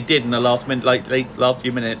get through, and they did in the last minute, last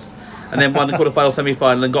few minutes, and then won the quarter-final,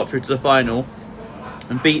 semi-final, and got through to the final,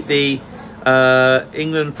 and beat the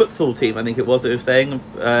England futsal team. I think it was saying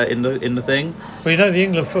in the thing. Well, you know, the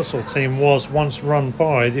England futsal team was once run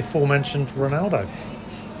by the aforementioned Ronaldo,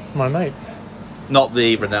 my mate. Not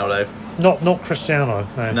the Ronaldo. Not Cristiano.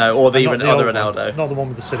 No, or the And other old Ronaldo. one. Not the one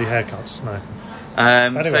with the silly haircuts. No.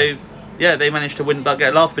 So yeah, they managed to win, get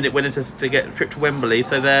a last-minute winner to get a trip to Wembley.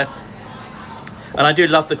 So they're, and I do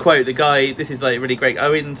love the quote. The guy, this is like really great.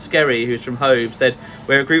 Owen Skerry, who's from Hove, said,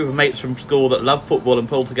 "We're a group of mates from school that love football and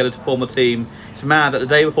pull together to form a team. It's mad that the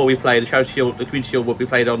day before we play, the Charity Shield, the Community Shield, will be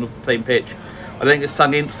played on the same pitch. I don't think it's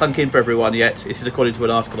sunk in for everyone yet. This is according to an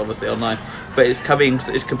article, obviously, online. But it's coming.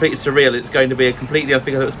 It's completely surreal. It's going to be a completely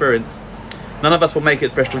unforgettable experience. None of us will make it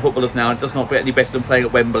as professional footballers now. It does not get any better than playing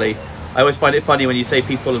at Wembley. I always find it funny when you say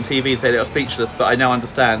people on TV say they are speechless, but I now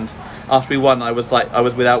understand. After we won, I was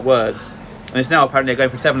without words. And it's now apparently going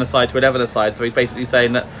from 7-a-side to 11-a-side. So he's basically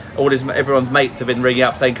saying that everyone's mates have been ringing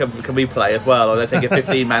up saying, "Can we play as well?" Or they're taking a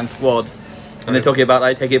 15-man squad, and they're talking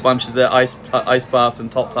about taking a bunch of the ice baths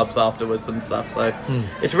and top tubs afterwards and stuff. So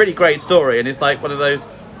it's a really great story, and it's like one of those.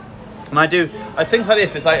 And I think like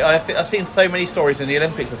this. It's like I've seen so many stories in the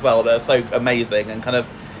Olympics as well that are so amazing, and kind of,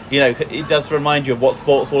 you know, it does remind you of what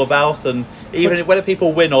sport's all about, and even whether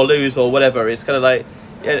people win or lose or whatever, it's kind of like,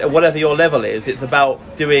 whatever your level is, it's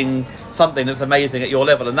about doing something that's amazing at your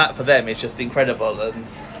level, and that for them is just incredible. And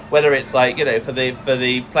whether it's like, you know, for the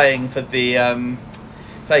playing for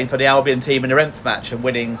the Albion team in the Rennes match and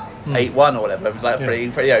winning 8-1 or whatever, it was like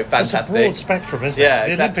pretty fantastic. It's a broad spectrum, isn't it? Yeah,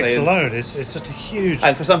 the exactly. Olympics alone is it's just a huge.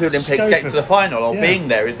 And for some people, Olympics getting to the final or Yeah. being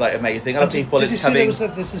there is like amazing. Other people, did you it's see coming.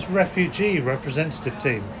 there's this refugee representative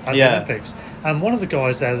team at the Yeah. Olympics, and one of the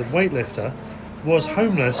guys there, the weightlifter, was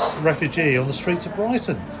homeless refugee on the streets of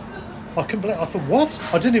Brighton. I couldn't believe. I thought, what?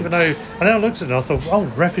 I didn't even know. And then I looked at it and I thought, oh,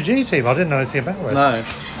 refugee team. I didn't know anything about this. No.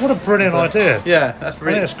 What a brilliant idea. Yeah, that's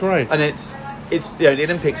really. That's great. And it's you know, the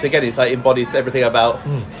Olympics again. It's like embodies everything about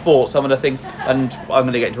sport. Some of the things, and I'm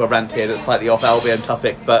going to get into a rant here that's slightly off Albion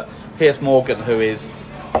topic, but Piers Morgan, who is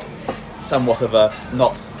somewhat of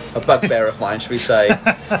not a bugbear of mine, should we say,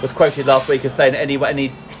 was quoted last week as saying any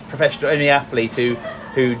professional, any athlete who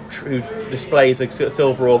displays a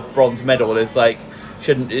silver or bronze medal is like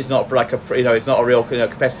it's not like it's not a real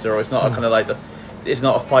competitor, or it's not a kind of like it's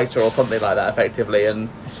not a fighter or something like that, effectively. And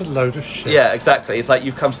it's a load of shit. yeah, exactly. It's like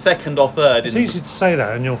you've come second or third. It's easy to say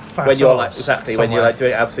that, and you're fat. when you're arse when you're somewhere.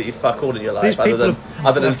 doing absolutely fuck all in your life, These people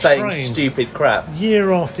other than have saying trained stupid crap.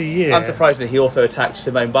 year after year. Unsurprisingly, he also attacked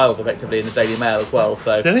Simone Biles effectively in the Daily Mail as well.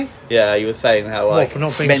 So Did he? Yeah, he was saying how What, like for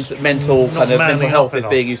not being mental not kind of manning mental health up is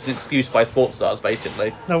enough? being used as an excuse by sports stars,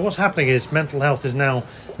 basically. No, what's happening is mental health is now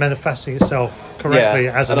manifesting itself correctly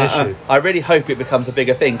as an and issue. I really hope it becomes a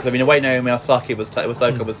bigger thing, because I mean, the way Naomi Osaka was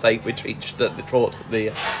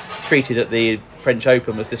treated at the French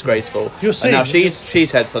Open was disgraceful. You're and now seeing-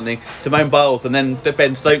 she's had something. Simone Biles, and then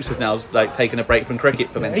Ben Stokes has now like taken a break from cricket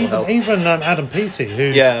for mental health. Even Adam Peaty,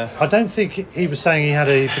 who I don't think he was saying he had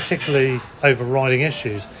a particularly overriding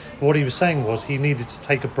issues. What he was saying was he needed to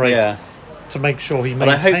take a break to make sure he And I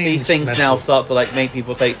maintains. hope these things mental. now start to like make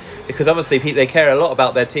people take, because obviously they care a lot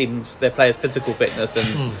about their teams, their players' physical fitness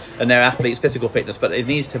and their athletes' physical fitness, but it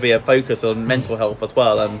needs to be a focus on mental health as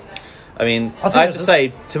well. And I mean, I have to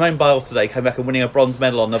say, Simone Biles today came back and winning a bronze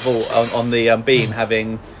medal on the on the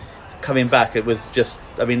beam, coming back. It was just,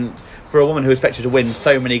 I mean, for a woman who expected to win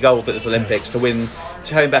so many goals at this Olympics, to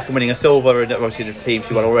coming back and winning a silver, and obviously the team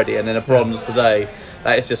she won already, and then a bronze today,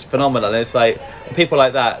 that is just phenomenal. And it's like people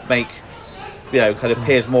like that make, kind of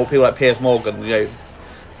people like Piers Morgan,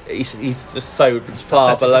 he's just so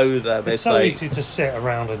far below them. It's so like, easy to sit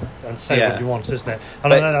around and say Yeah. what you want, isn't it?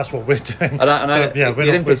 And I know that's what we're doing. And I, But, yeah, the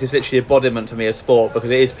Olympics is literally embodiment to me of sport, because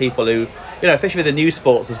it is people who, especially with the new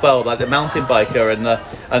sports as well, like the mountain biker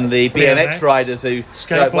and the BMX riders who,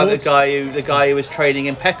 like the guy who was training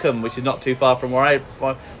in Peckham, which is not too far from where I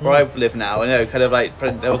live now. Kind of like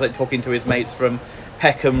I was like talking to his mates from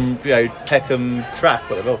Peckham, Peckham track,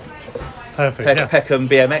 whatever. Perfect. Yeah. Peckham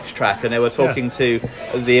BMX track, and they were talking to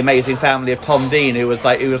the amazing family of Tom Dean, who was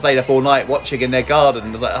laid up all night watching in their garden.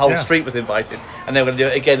 It was like the whole street was invited, and they were going to do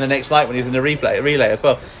it again the next night when he was in the relay as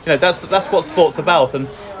well. You know, that's what sport's about, and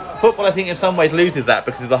football, I think, in some ways loses that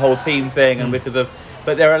because of the whole team thing and because of.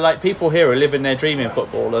 But there are like people here who are living their dream in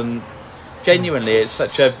football, and genuinely, it's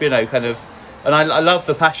such a kind of. And I love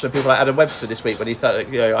the passion of people like Adam Webster this week when he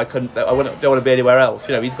said, don't want to be anywhere else.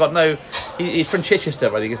 You know, he's got he's from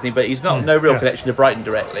Chichester, I think, isn't he? But he's not no real connection to Brighton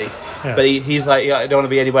directly. Yeah. But he's like, I don't want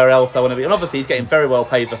to be anywhere else. I want to be, and obviously he's getting very well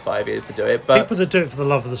paid for 5 years to do it. But people that do it for the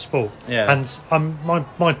love of the sport. Yeah. And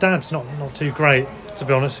my dad's not too great, to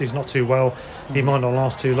be honest. He's not too well. He might not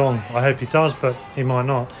last too long. I hope he does, but he might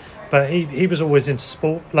not. But he was always into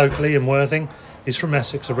sport locally in Worthing. He's from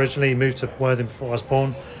Essex originally. He moved to Worthing before I was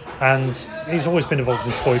born. And he's always been involved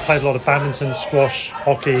in sport. He played a lot of badminton, squash,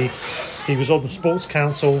 hockey. He was on the sports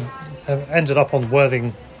council, ended up on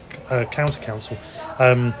Worthing County Council,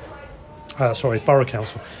 Borough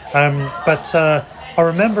Council. But I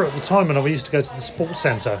remember at the time when we used to go to the sports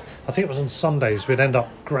centre, I think it was on Sundays, we'd end up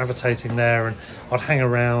gravitating there and I'd hang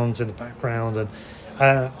around in the background. And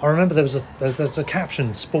I remember there's a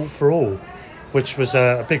caption, Sport for All, which was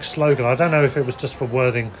a big slogan. I don't know if it was just for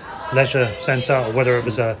Worthing Leisure Centre or whether it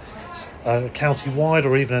was a county-wide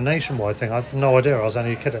or even a nationwide thing. I had no idea. I was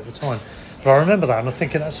only a kid at the time. But I remember that and I'm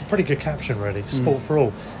thinking that's a pretty good caption, really. Sport for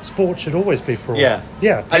all. Sport should always be for all. Yeah.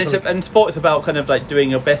 And sport is about kind of like doing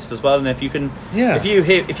your best as well. And if you can,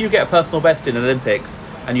 if you get a personal best in Olympics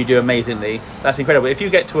and you do amazingly, that's incredible. If you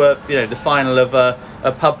get to the final of a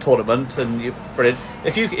pub tournament and you're brilliant.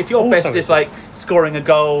 If your best is like scoring a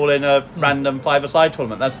goal in a random five-a-side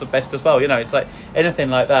tournament, that's the best as well. You know, it's like anything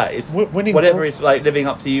like that. It's whatever is like living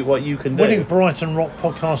up to what you can do. Winning Brighton Rock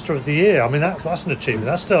Podcaster of the Year. I mean, that's an achievement.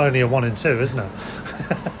 That's still only a 1 in 2, isn't it?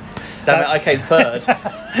 Damn it, I came third.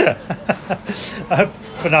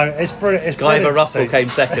 But no, it's brilliant. Guyver Russell came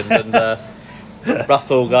second, and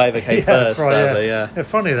Russell Guyver came third. That's right, sadly, yeah.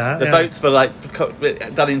 Funny that. The votes were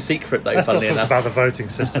done in secret, though. Let's not talk enough. about the voting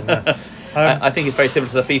system there. I think it's very similar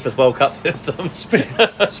to the FIFA's World Cup system.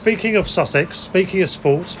 Speaking of Sussex, speaking of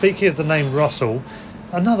sport, speaking of the name Russell,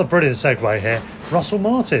 another brilliant segue here. Russell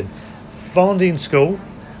Martin, Varndine School,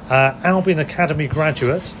 Albion Academy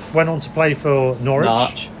graduate, went on to play for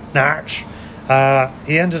Norwich. Natch.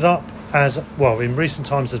 He ended up in recent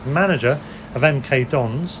times as manager of MK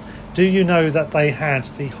Dons. Do you know that they had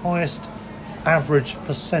the highest average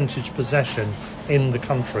percentage possession in the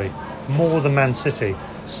country? More than Man City.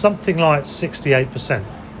 Something like 68%.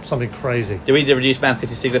 Something crazy. Did we reduce Man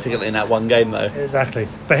City significantly in that one game, though? Exactly.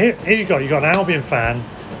 But here you got an Albion fan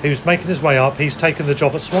who's making his way up. He's taken the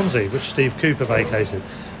job at Swansea, which Steve Cooper vacated.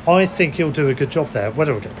 I think he'll do a good job there.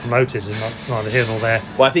 Whether he'll get promoted is neither here nor there.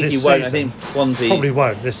 Well, I think he won't. I think Swansea probably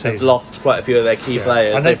won't this season. They've lost quite a few of their key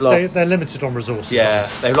players. And they're limited on resources. Yeah,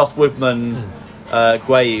 they've lost Woodman,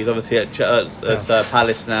 Gueye, who's obviously at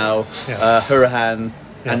Palace now, Hurahan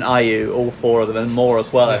and Ayew, all four of them, and more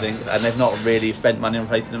as well, I think. And they've not really spent money on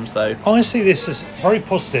replacing them. So I see this as very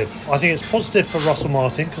positive. I think it's positive for Russell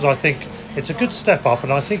Martin because I think it's a good step up,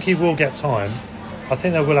 and I think he will get time. I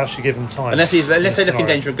think they will actually give him time. Unless they look in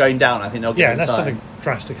danger of going down, I think they'll give him time. Yeah, unless something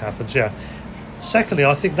drastic happens, Secondly,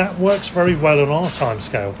 I think that works very well on our time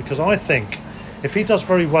scale because I think if he does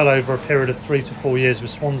very well over a period of 3 to 4 years with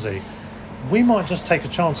Swansea, we might just take a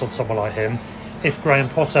chance on someone like him if Graham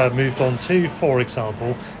Potter moved on to, for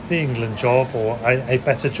example, the England job or a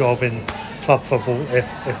better job in club football,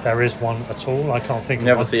 if there is one at all. I can't think of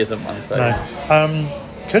one. Never see isn't one, so. No.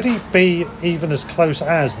 Could he be even as close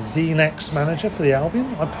as the next manager for the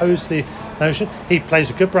Albion? I pose the notion. He plays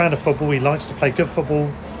a good brand of football. He likes to play good football,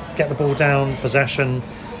 get the ball down, possession.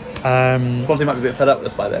 Swansea might be a bit fed up with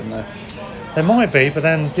us by then, though. There might be, but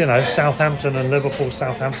then, Southampton and Liverpool,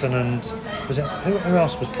 Southampton and... was it who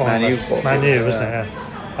else was buying? Man U, wasn't it?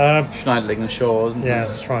 Yeah. Schneiderlin and Shaw. Yeah,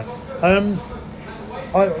 that's right.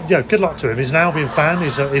 Good luck to him. He's an Albion fan.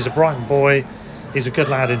 He's a Brighton boy. He's a good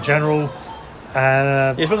lad in general.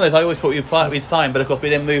 It's one of those I always thought we'd sign, but of course we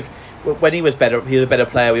then moved. When he was better, he was a better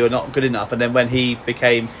player. We were not good enough, and then when he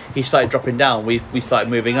started dropping down. We started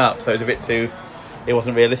moving up, so it was a bit too. It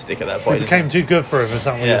wasn't realistic at that point. It became too good for him. Is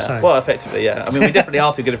that what you're saying? Well, effectively, yeah. I mean, we definitely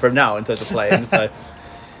are too good for him now in terms of playing. So.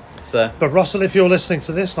 But Russell, if you're listening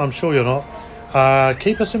to this, and I'm sure you're not,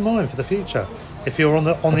 keep us in mind for the future. If you're on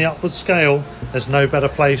the upward scale, there's no better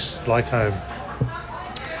place like home.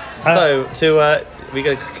 We're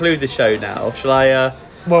going to conclude the show now. Shall I?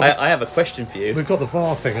 I have a question for you. We've got the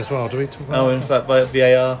VAR thing as well. Do we talk about about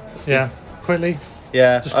VAR? Yeah, quickly.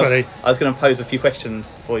 Yeah, just quickly. I was going to pose a few questions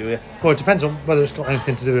for you. Well, it depends on whether it's got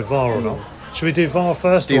anything to do with VAR or not. Should we do VAR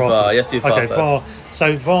first? Do or VAR, after? yes, do VAR Okay, first. VAR.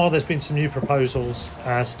 So VAR, there's been some new proposals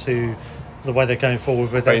as to the way they're going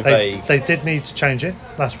forward with Very it. vague. They did need to change it,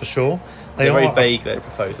 that's for sure. They're very are vague, their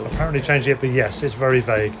proposals. apparently changing it, but yes, it's very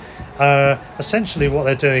vague. Essentially, what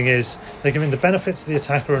they're doing is they're giving the benefit to the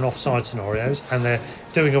attacker in offside scenarios, and they're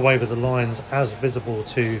doing away with the lines as visible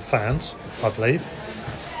to fans, I believe.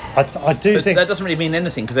 I do But think that doesn't really mean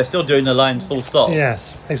anything because they're still doing the lines full stop.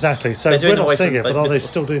 yes, exactly. So They're doing we're not away seeing from, it, but like, are they visible-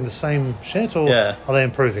 still doing the same shit, or Yeah. are they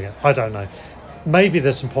improving it? I don't know. Maybe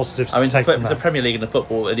there's some positives I mean, to take from the that. Premier League and the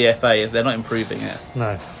football and the FA, they're not improving it.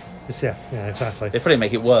 No, it's yeah, exactly. They probably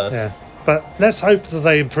make it worse. Yeah, but let's hope that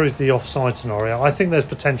they improve the offside scenario. I think there's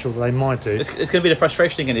potential that they might do. It's going to be the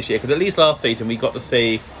frustration again this year because at least last season we got to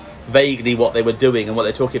see vaguely what they were doing and what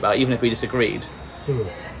they're talking about, even if we disagreed.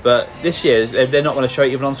 But this year they're not going to show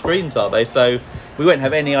it even on screens, are they? So we won't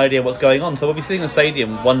have any idea what's going on. So we'll be sitting in the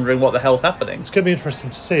stadium wondering what the hell's happening. It's going to be interesting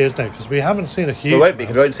to see, isn't it? Because we haven't seen a huge. We won't be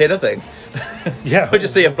because we won't see anything. Yeah, We'll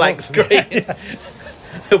just see a blank screen.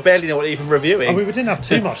 We'll barely know what they're even reviewing. I mean, we didn't have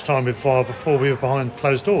too much time with VAR before we were behind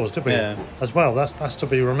closed doors, did we? Yeah. As well, that's to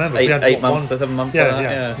be remembered. Eight- We had, eight what, months or 7 months Yeah, like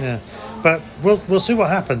that, yeah. But we'll see what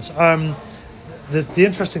happens. The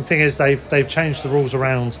interesting thing is they've changed the rules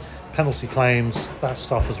around penalty claims, that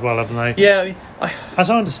stuff as well, haven't they? Yeah, I mean, As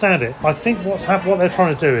I understand it, I think what they're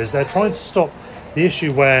trying to do is they're trying to stop the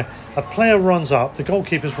issue where a player runs up, the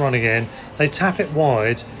goalkeeper's running in, they tap it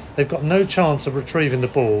wide, they've got no chance of retrieving the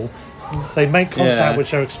ball, they make contact Yeah.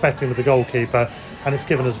 which they're expecting with the goalkeeper, and it's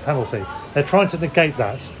given as a penalty. They're trying to negate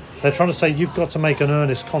that. They're trying to say you've got to make an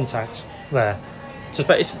earnest contact there.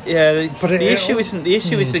 But it's the it- issue isn't the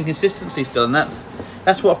issue is inconsistency still, and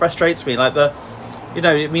that's what frustrates me. Like the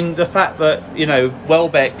fact that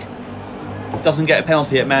Welbeck doesn't get a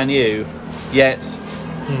penalty at Man U, yet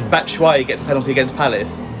Batshuayi gets a penalty against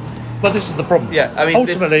Palace. But this is the problem. Yeah, I mean,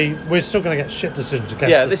 ultimately we're still going to get shit decisions against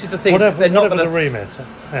Yeah, us. this is the thing, Whatever, they're not whatever gonna- the remit.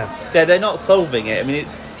 Yeah. They're not solving it. I mean,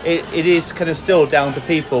 it is kind of still down to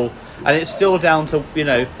people, and it's still down to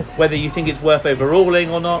whether you think it's worth overruling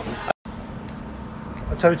or not.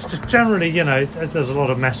 So it's just generally, there's a lot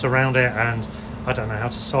of mess around it, and I don't know how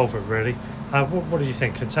to solve it really. What do you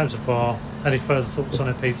think in terms of VAR? Any further thoughts on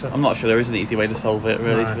it, Peter? I'm not sure there is an easy way to solve it,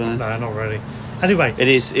 really. To be honest, No, not really. Anyway, it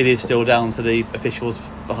is still down to the officials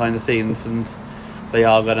behind the scenes, and you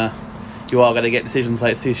are gonna get decisions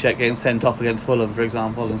like Soucek getting sent off against Fulham, for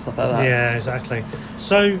example, and stuff like that. Yeah, exactly.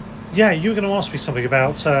 So, yeah, you were going to ask me something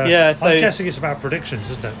about. So I'm guessing it's about predictions,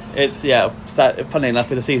 isn't it? It's funny enough,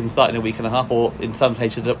 with the season starting a week and a half, or in some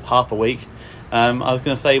cases half a week. I was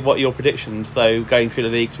going to say, what are your predictions? So going through the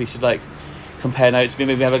leagues, we should compare notes.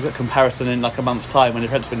 Maybe have a comparison in a month's time when the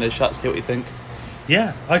transfer window shuts. See what you think.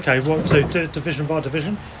 Yeah. Okay. Well, so division by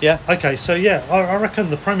division. Yeah. Okay. So yeah, I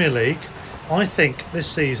reckon the Premier League. I think this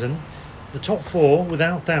season, the top four,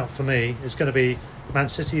 without doubt, for me, is going to be Man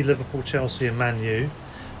City, Liverpool, Chelsea, and Man U.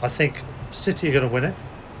 I think City are going to win it,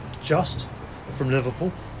 just from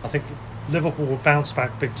Liverpool. I think Liverpool will bounce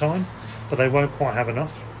back big time, but they won't quite have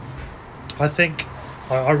enough. I think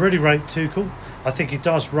I really rate Tuchel. I think he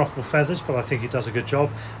does ruffle feathers, but I think he does a good job.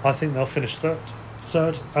 I think they'll finish third,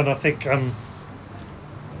 and I think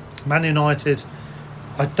Man United,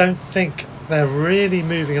 I don't think they're really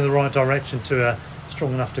moving in the right direction to a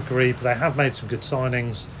strong enough degree, but they have made some good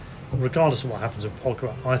signings. Regardless of what happens with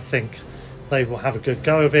Pogba, I think they will have a good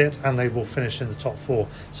go of it and they will finish in the top four.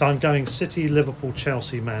 So I'm going City, Liverpool,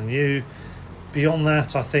 Chelsea, Man U. Beyond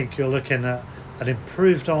that, I think you're looking at an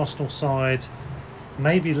improved Arsenal side.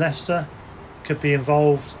 Maybe Leicester could be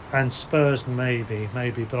involved, and Spurs maybe,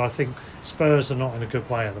 but I think Spurs are not in a good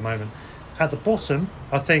way at the moment. At the bottom,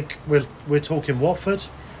 I think we're talking Watford,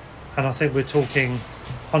 and I think we're talking,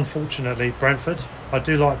 unfortunately, Brentford. I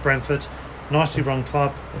do like Brentford, nicely run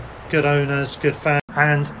club, good owners, good fans,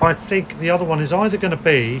 and I think the other one is either going to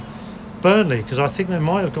be Burnley, because I think they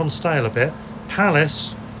might have gone stale a bit,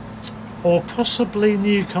 Palace, or possibly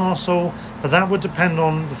Newcastle, but that would depend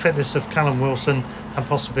on the fitness of Callum Wilson and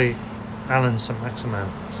possibly Alan St-Maximin.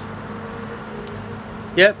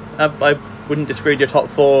 Yeah, I wouldn't disagree with your top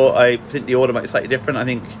four. I think the order might be slightly different. I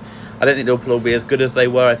don't think Liverpool will be as good as they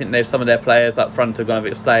were. I think some of their players up front have gone a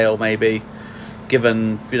bit stale, maybe,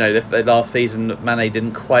 given the last season Mane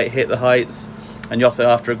didn't quite hit the heights, and Jota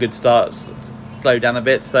after a good start slowed down a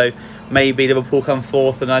bit. So maybe Liverpool come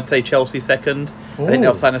fourth, and I'd say Chelsea second. Ooh. I think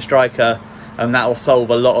they'll sign a striker, and that will solve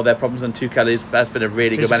a lot of their problems. And Tuchel has been a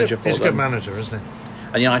really good manager for them. He's a good manager, isn't he?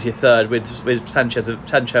 And United third with Sancho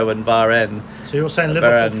and Varane. So you're saying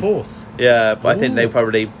Liverpool fourth? Yeah, but I think Ooh.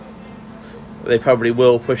 they probably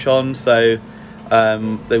will push on. So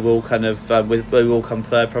They will kind of they will come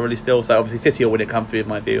third probably still. So obviously City will win it comfortably in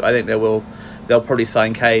my view. I think they'll probably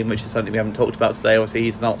sign Kane, which is something we haven't talked about today. Obviously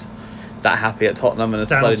he's not that happy at Tottenham and has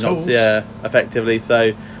decided not to, effectively.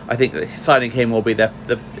 So I think that signing him will be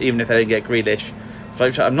even if they don't get Grealish.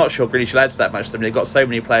 So I'm not sure Grealish adds that much to them. They've got so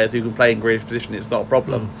many players who can play in Grealish's position, it's not a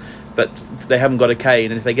problem. But they haven't got a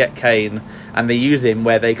Kane, and if they get Kane and they use him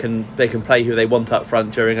where they can play who they want up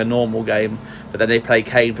front during a normal game, but then they play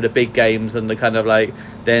Kane for the big games and the kind of like,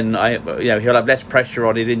 then he'll have less pressure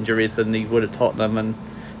on his injuries than he would at Tottenham, and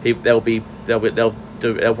they'll probably win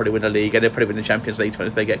the league, and they'll probably win the Champions League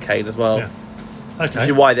if they get Kane as well. Yeah. Okay. Which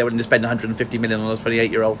is why they're willing to spend 150 million on a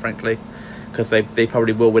 28-year-old, frankly, because they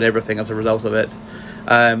probably will win everything as a result of it.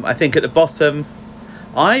 I think at the bottom,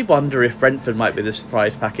 I wonder if Brentford might be the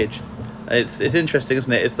surprise package. It's interesting,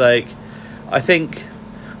 isn't it? It's like I think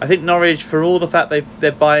Norwich, for all the fact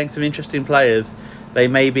they're buying some interesting players, they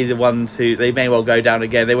may be the ones who they may well go down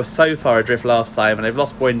again. They were so far adrift last time, and they've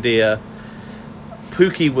lost Buendia.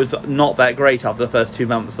 Pukki was not that great after the first 2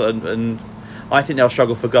 months, and I think they'll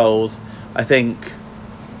struggle for goals. I think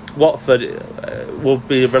Watford will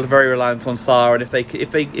be very reliant on Sarr, and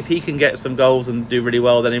if he can get some goals and do really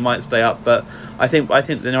well, then he might stay up. But I think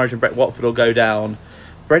the Norwich and Watford will go down.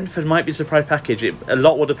 Brentford might be a surprise package. A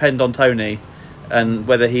lot will depend on Tony and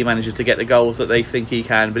whether he manages to get the goals that they think he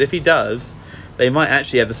can. But if he does, they might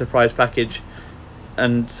actually have the surprise package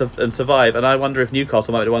and survive. And I wonder if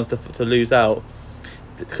Newcastle might be the ones to lose out,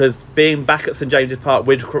 because being back at St James's Park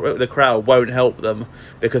with the crowd won't help them,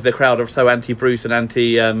 because the crowd are so anti-Bruce and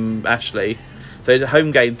anti-Ashley. So the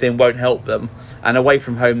home game thing won't help them, and away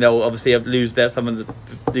from home they'll obviously lose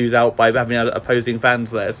out by having opposing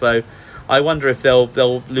fans there. So I wonder if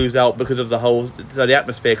they'll lose out because of the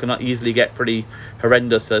atmosphere cannot easily get pretty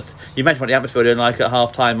horrendous. You mentioned what the atmosphere didn't like at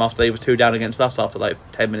half time after they were 2 down against us after like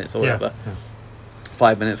 10 minutes or whatever. Yeah.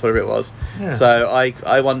 5 minutes, whatever it was. Yeah. So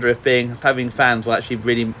I wonder if having fans will actually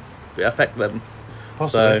really affect them.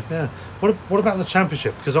 Possibly, yeah. What about the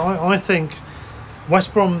Championship? Because I think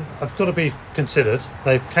West Brom have got to be considered.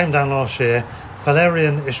 They came down last year.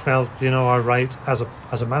 Valérien Ismaël, I rate as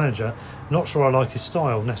a manager. Not sure I like his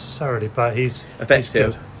style necessarily, but he's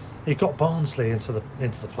effective. He's good. He got Barnsley into the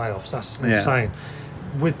playoffs. That's insane.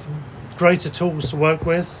 With greater tools to work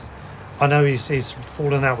with. I know he's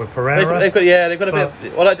fallen out with Pereira. They've got a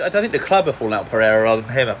bit. Well, I don't think the club have fallen out with Pereira rather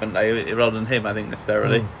than him, haven't they? Rather than him, I think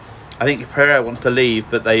necessarily. I think Pereira wants to leave,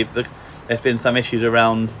 but there's been some issues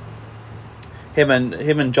around him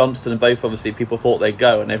and Johnston, and both obviously people thought they'd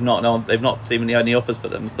go, and they've not seemingly had any offers for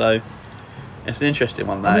them. So it's an interesting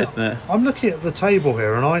one, isn't it? I'm looking at the table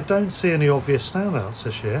here, and I don't see any obvious standouts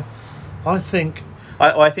this year. I think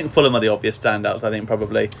Fulham are the obvious standouts. I think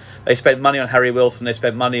probably they spent money on Harry Wilson. They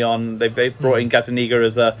spent money on they brought in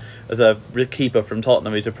Gazzaniga as a keeper from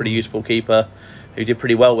Tottenham. He's a pretty useful keeper who did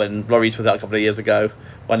pretty well when Lloris was out a couple of years ago.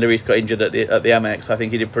 When Lloris got injured at the Amex, I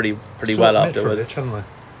think he did pretty well afterwards.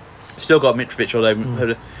 Still got Mitrovic,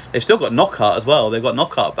 although they've still got Knockaert as well. They've got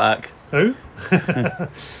Knockaert back. Who?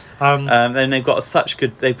 Then they've got such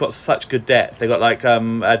good depth. They've got like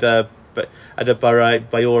Bayore,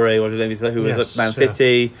 who was at Man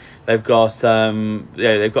City. They've got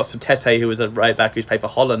they've got some Tete, who was a right back who's played for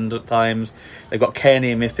Holland at times. They've got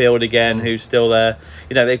Kearney in midfield again, who's still there.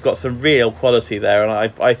 They've got some real quality there, and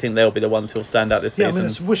I think they'll be the ones who'll stand out this season. I mean,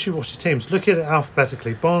 it's wishy-washy teams. Look at it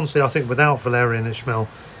alphabetically. Barnsley, I think, without Valérien Ismaël,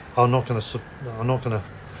 are not going to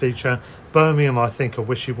feature. Birmingham, I think, are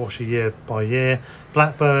wishy-washy year by year.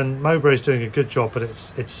 Blackburn, Mowbray's doing a good job, but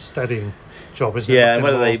it's a steadying job, isn't it? Yeah, and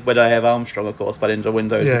whether they have Armstrong, of course, by the end of the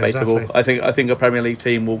window is debatable. Exactly. I think a Premier League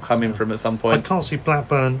team will come in from at some point. I can't see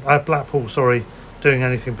Blackpool, doing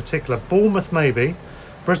anything particular. Bournemouth, maybe.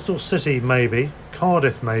 Bristol City, maybe.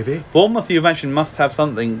 Cardiff, maybe. Bournemouth, you mentioned, must have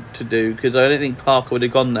something to do, because I don't think Parker would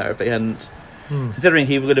have gone there if he hadn't. Considering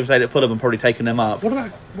he would have stayed at Fulham and probably taken them up. What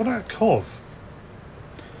about Cov?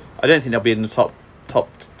 I don't think they'll be in the top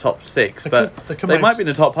six, but they might be in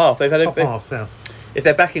the top half. They've had half. If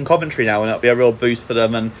they're back in Coventry now, and that'll be a real boost for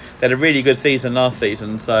them. And they had a really good season last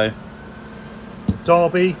season. So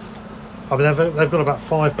Derby, I mean, they've got about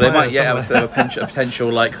 5 players. They might have a potential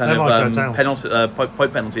like kind of penalty,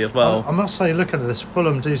 point penalty as well. I must say, looking at this,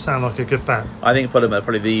 Fulham do sound like a good bet. I think Fulham are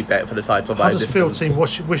probably the bet for the title. Huddersfield team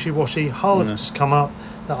wishy-washy. Hull have just come up.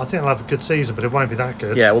 I think they'll have a good season, but it won't be that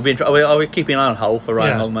good. Yeah, we'll be. Are we keeping an eye on Hull for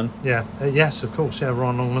Ryan Longman? Yeah, yes, of course. Yeah,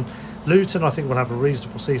 Ryan Longman. Luton, I think, will have a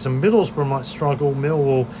reasonable season. Middlesbrough might struggle.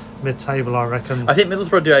 Millwall, mid-table, I reckon. I think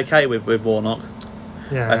Middlesbrough do okay with Warnock.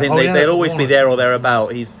 Yeah, I think they'll always be there or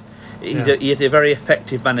thereabout. He's a very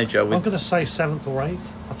effective manager. I'm going to say 7th or 8th.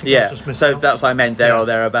 I think Yeah, I've just missed so out. that's what I meant there or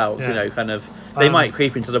thereabouts. Yeah. Kind of. They might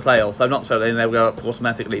creep into the playoffs. I'm not certain they'll go up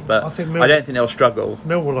automatically, but I don't think they'll struggle.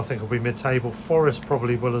 Millwall, I think, will be mid-table. Forest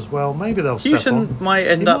probably will as well. Maybe they'll step Houston on. might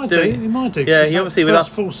end up doing. He might do. Yeah, he obviously with us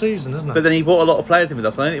full season, isn't it? But then he bought a lot of players in with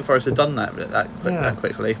us. I don't think Forest had done that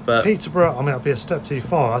quickly. But Peterborough, I mean, it'll be a step too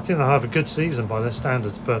far. I think they'll have a good season by their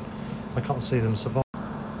standards, but I can't see them survive.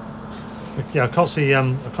 Yeah, I can't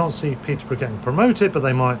see Peterborough getting promoted, but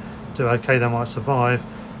they might do okay. They might survive.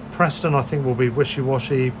 Preston, I think, will be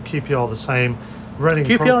wishy-washy. QPR the same. Reading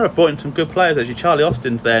QPR have brought in some good players. Actually, Charlie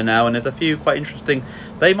Austin's there now, and there's a few quite interesting.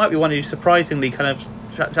 They might be one who surprisingly kind of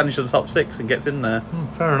challenges the top 6 and gets in there.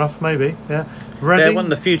 Fair enough, maybe. Yeah. Reading, they're one of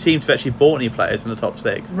the few teams who've actually bought any players in the top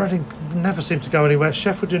 6. Reading never seem to go anywhere.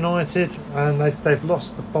 Sheffield United, and they've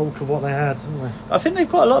lost the bulk of what they had, haven't they? I think they've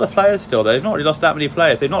got a lot of players still. They've not really lost that many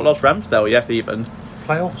players. They've not lost Ramsdale yet, even.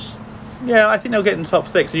 Playoffs? Yeah, I think they'll get in the top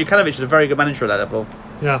 6. And Jukanovic is a very good manager at that level.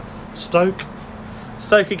 Yeah. Stoke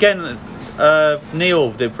again.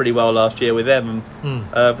 Neil did pretty well last year with them.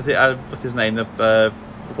 What's his name? The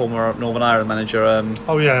former Northern Ireland manager.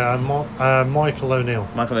 Michael O'Neill.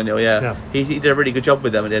 Michael O'Neill, yeah. He did a really good job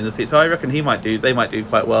with them at the end of the season. So I reckon they might do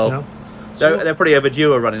quite well. Yeah. They're pretty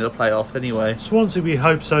overdue a run in the playoffs anyway. Swansea, we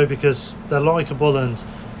hope so, because they're likeable and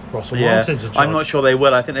Russell Martin's in charge. I'm not sure they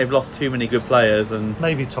will. I think they've lost too many good players and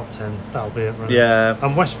maybe top 10. That'll be it. Really. Yeah.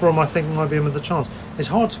 And West Brom, I think, might be in with a chance. It's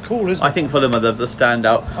hard to call, isn't it? I think Fulham are the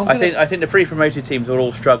standout. I think the pre-promoted teams will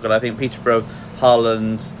all struggle. I think Peterborough,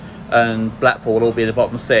 Harland, and Blackpool will all be in the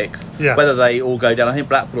bottom 6. Yeah. Whether they all go down, I think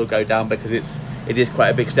Blackpool will go down because it is quite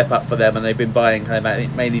a big step up for them, and they've been buying kind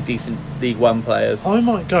of mainly decent League One players. I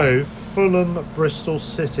might go Fulham, Bristol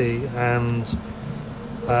City, and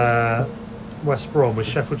West Brom with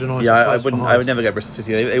Sheffield United. Yeah, I would never go Bristol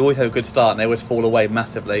City. They always have a good start and they always fall away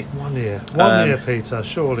massively. 1 year. 1 year, Peter.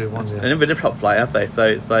 Surely 1 year. They've never been in top flight, have they? So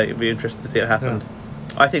it's like it'd be interesting to see what happened.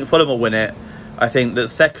 Yeah. I think Fulham will win it. I think that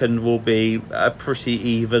second will be a pretty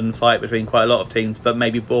even fight between quite a lot of teams, but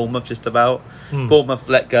maybe Bournemouth just about. Bournemouth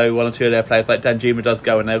let go one or two of their players, like Danjuma does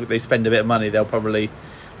go, and they spend a bit of money. They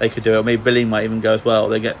could do it. Or maybe Billing might even go as well.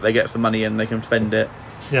 They get some money and they can spend it.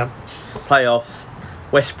 Yeah. Playoffs.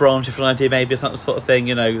 West Brom, Sheffield United, maybe that sort of thing.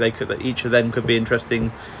 They could. Each of them could be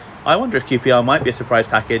interesting. I wonder if QPR might be a surprise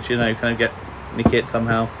package. Kind of nick it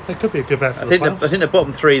somehow. It could be a good bet for I think the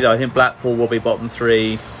bottom 3 though. I think Blackpool will be bottom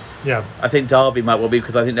 3. Yeah. I think Derby might well be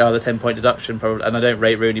because I think they are the 10-point deduction probably, and I don't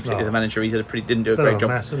rate Rooney particularly as a manager. He didn't do a great job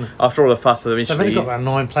mess, after all the fuss of initially. They've only got about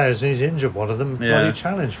 9 players, and he's injured one of them. Bloody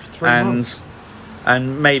challenge for 3 months.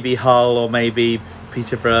 And maybe Hull or maybe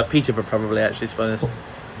Peterborough probably, actually, to be honest.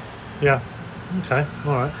 Yeah. Okay.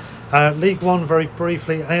 All right. League One, very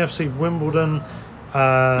briefly. AFC Wimbledon.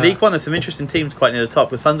 League One has some interesting teams quite near the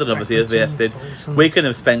top. With Sunderland obviously has invested. Wigan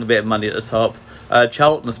have spent a bit of money at the top.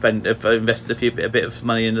 Charlton have invested a bit of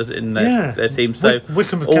money in their team. So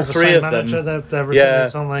Wickham have all kept the 3 same of manager. them. They're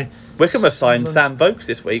resilient, aren't they? Wickham have signed Sam Vokes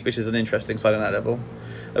this week, which is an interesting sign on that level.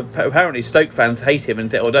 Apparently Stoke fans hate him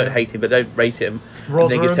or don't hate him but don't rate him. I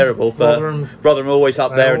think he's terrible, but Rotherham are always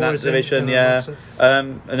up there in that division.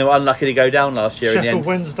 And they were unlucky to go down last year. Sheffield in the end.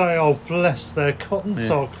 Wednesday, bless their cotton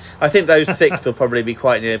socks. I think those 6 will probably be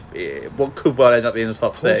quite near what could well end up being the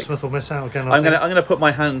top 6. Portsmouth will miss out again. I'm gonna put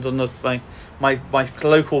my hand on my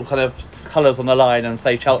local kind of colours on the line and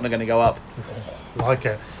say Charlton are going to go up. Like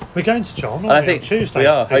it. We're going to Charlton. And I think Tuesday. We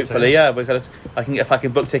are. Hopefully, yeah. I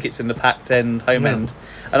can book tickets in the packed end home end,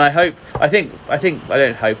 and I think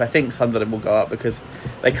Sunderland will go up because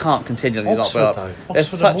they can't continually Oxford, not go up. They're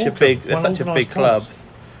such a big club.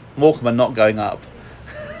 Morecambe are not going up.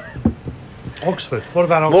 Oxford. What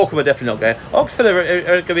about Oxford? Morecambe are definitely not going. Oxford are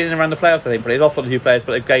going to be in around the playoffs, I think. But they've lost one or 2 players,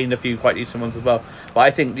 but they've gained a few quite decent ones as well. But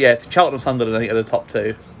I think, Charlton and Sunderland, I think, are the top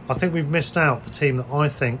 2. I think we've missed out the team that I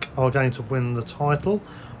think are going to win the title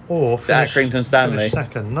or finish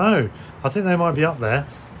second. No, I think they might be up there.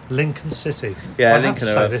 Lincoln City. Yeah, I Lincoln have to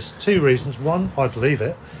say this. 2 reasons. One, I believe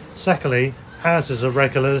it. Secondly, Az is a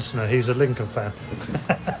regular listener. He's a Lincoln fan.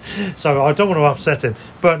 So I don't want to upset him.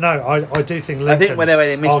 But no, I do think Lincoln I think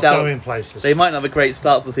they missed out, going places. They might not have a great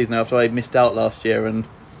start to the season after they missed out last year. And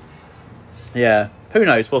who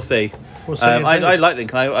knows? We'll see. I like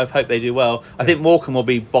Lincoln. I hope they do well. I think Morecambe will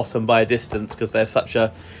be bottom by a distance because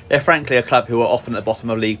they're frankly a club who are often at the bottom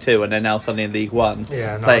of League 2 and they're now suddenly in League 1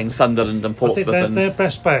 playing Sunderland and Portsmouth. I think their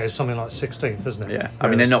best bet is something like 16th, isn't it? Yeah, I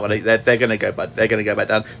mean they're not going to. They're going to go back. They're going to go back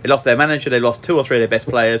down. They lost their manager. They lost 2 or 3 of their best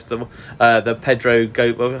players. The Pedro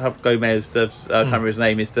Gomez, I can't remember his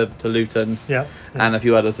name, is to Luton. Yeah. And a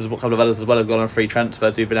few others, a couple of others as well have gone on free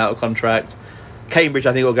transfers who've been out of contract. Cambridge,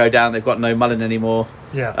 I think, will go down. They've got no Mullin anymore.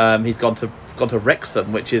 Yeah. He's gone to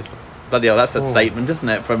Wrexham, which is bloody hell. That's a statement, isn't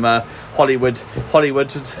it? From Hollywood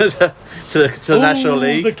to the National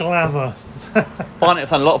League. The glamour. Barnet have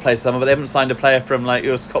signed a lot of players, but they haven't signed a player from like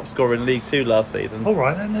who was top scorer in League Two last season. All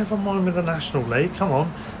right, then never mind with the National League. Come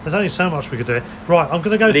on, there's only so much we could do. Right, I'm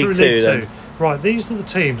going to go League through Two, League then. Two. Right, these are the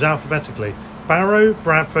teams alphabetically: Barrow,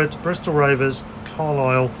 Bradford, Bristol Rovers,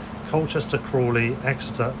 Carlisle, Colchester, Crawley,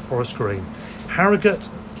 Exeter, Forest Green, Harrogate,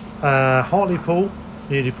 Hartlepool,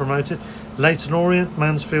 newly promoted, Leyton Orient,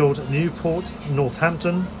 Mansfield, Newport,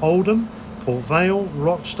 Northampton, Oldham, Port Vale,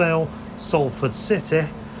 Rochdale, Salford City,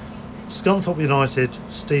 Scunthorpe United,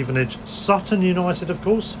 Stevenage, Sutton United, of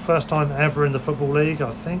course, first time ever in the Football League,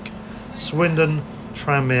 I think, Swindon,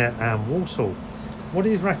 Tranmere, and Walsall. What do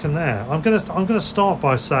you reckon there? I'm gonna start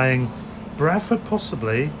by saying Bradford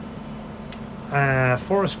possibly,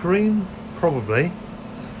 Forest Green probably,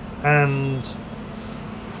 and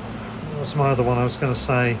what's my other one? I was going to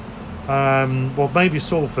say, well, maybe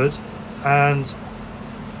Salford, and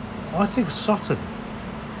I think Sutton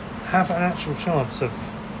have an actual chance of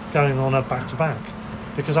going on a back-to-back,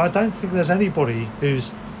 because I don't think there's anybody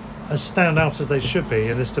who's as stand out as they should be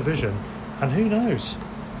in this division, and who knows?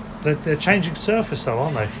 They're changing surface though,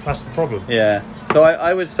 aren't they? That's the problem. Yeah. So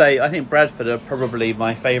I would say I think Bradford are probably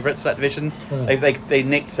my favourites for that division. They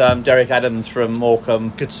nicked Derek Adams from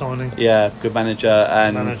Morecambe. Good signing. Yeah, good manager,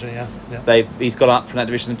 Yeah. He's gone up from that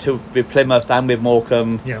division with Plymouth and with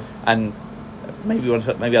Morecambe. Yeah. And maybe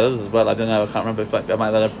others as well. I don't know. I can't remember if I might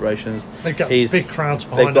have other promotions. They've got big crowds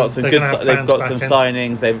behind They've got them. some good. They've got some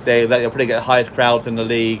signings. They'll probably get the highest crowds in the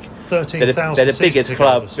league. 13,000. They're the biggest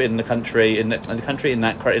club in the country in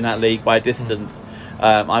that league by distance.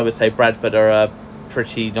 I would say Bradford are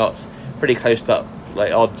pretty close to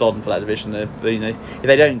like odds on for that division. If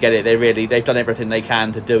they don't get it, they've done everything they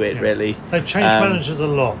can to do it. Yeah. Really, they've changed managers a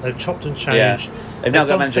lot. They've chopped and changed. Yeah. They've now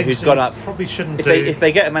got a manager who's gone up. Probably shouldn't If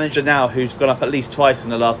they get a manager now who's gone up at least twice in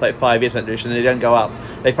the last 5 years in that division and they don't go up,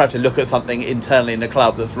 they probably have to look at something internally in the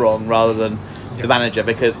club that's wrong rather than the manager,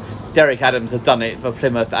 because Derek Adams has done it for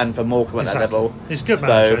Plymouth and for Morecambe at that level. He's a good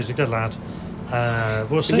manager. He's a good lad.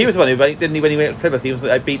 We'll see. He was the one who didn't he when he went to Plymouth?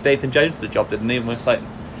 He beat Nathan Jones to the job, didn't he?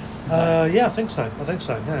 Yeah, I think so.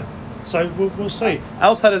 Yeah. So we'll see.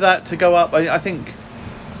 Outside of that, to go up, I think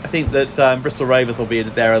that Bristol Rovers will be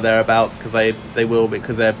there or thereabouts, because they will,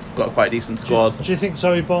 because they've got quite a decent squad. Do you think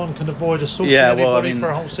Zoe Barn can avoid assaulting anybody for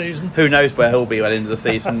a whole season? Who knows where he'll be by the end of the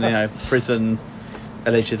season? Prison,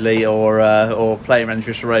 allegedly, or playing around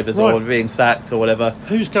Bristol Rovers, or being sacked or whatever.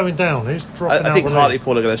 Who's going down? Who's dropping out? I think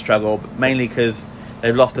Hartlepool are going to struggle, but mainly because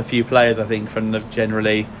they've lost a few players. I think from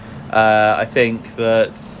generally, I think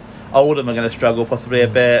that Oldham are going to struggle possibly a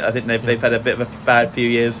bit. I think they've had a bit of a bad few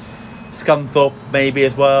years. Scunthorpe maybe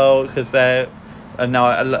as well, because they're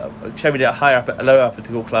now show me the lower upper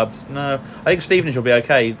tier clubs. No, I think Stevenage will be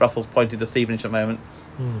okay. Russell's pointed to Stevenage at the moment.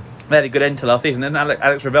 They had a good end to last season, and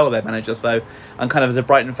Alex Revell their manager, so I'm kind of, as a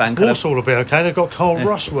Brighton fan, Walsall will be okay. They've got Cole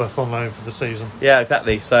Rushworth on loan for the season. Yeah,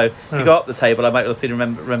 exactly. So if you go up the table, I might well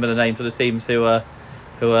remember the names of the teams who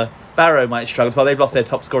Barrow might struggle as well. They've lost their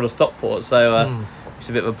top scorer to Stockport, so it's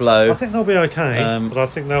a bit of a blow. I think they'll be okay, but I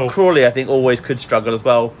think they'll... Crawley, I think, always could struggle as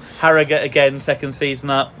well. Harrogate, again, second season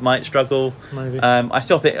up, might struggle. Maybe. I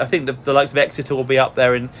think the likes of Exeter will be up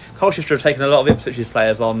there, and Colchester have taken a lot of Ipswich's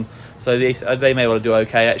players on, so they may well do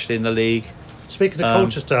okay, actually, in the league. Speaking of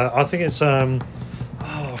Colchester, I think it's... I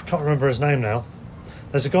can't remember his name now.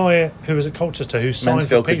 There's a guy who was at Colchester who signed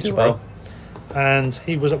for Peterborough, and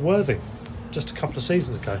he was at Worthing just a couple of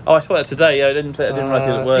seasons ago. Oh, I saw that today. Yeah, I didn't realise he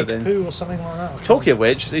was at Worthing. Ikpu or something like that. Talking of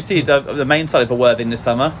which, you see the main side for Worthing this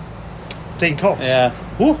summer. Dean Cox. Yeah.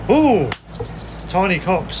 Woo-hoo! Tiny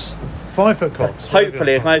Cox. 5 foot Cox.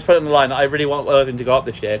 Hopefully, if I just put it on the line, I really want Worthing to go up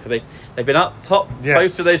this year, because they've been up top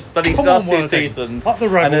both of those bloody last 2 seasons. Up the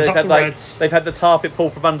Rebels, up the Reds. They've had the target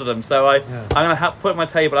pulled from under them, so I'm going to put it on my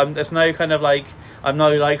table. There's no kind of like... I'm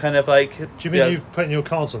no like kind of like... Do you mean you're putting your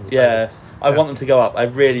cards on the table? Yeah. I want them to go up. I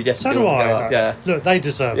really desperately want them to go up. Yeah. Look, they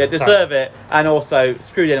deserve it. Yeah, deserve it. And also,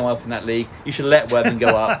 screw anyone else in that league. You should let Worthing go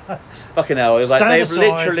up. Fucking hell. It was like they've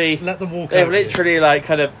literally... let them walk They've over literally like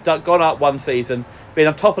kind of gone up one season, been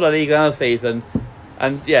on top of the league another season,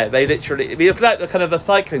 and yeah, they literally... I mean, it's like the kind of the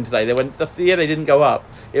cycling today. The year they didn't go up,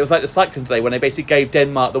 it was like the cycling today when they basically gave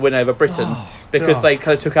Denmark the win over Britain because they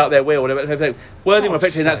kind of took out their wheel. Worthing were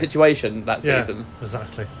effectively in that situation that season.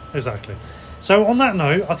 Exactly. So on that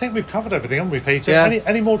note, I think we've covered everything, haven't we, Peter? Yeah.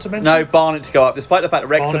 Any more to mention? No, Barnet to go up, despite the fact that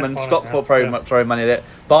Wrexham and Stockport throwing money at it.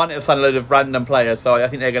 Barnet have signed a load of random players, so I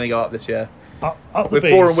think they're going to go up this year. Up the with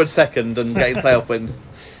bees. Bournemouth second and getting playoff win.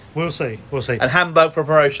 We'll see. And Hamburg for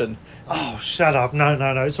promotion. Oh, shut up. No.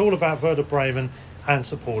 It's all about Werder Bremen and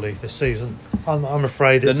St. Pauli this season. I'm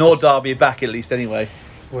afraid it's the Nord Derby back at least anyway.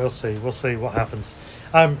 We'll see what happens.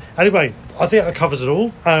 Anyway, I think that covers it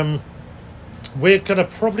all. We're going to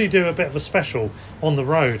probably do a bit of a special on the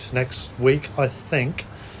road next week, I think.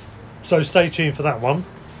 So stay tuned for that one.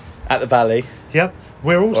 At the Valley. Yep.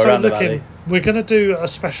 We're also looking... We're going to do a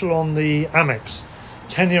special on the Amex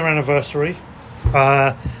 10-year anniversary.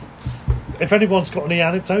 If anyone's got any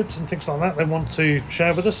anecdotes and things like that they want to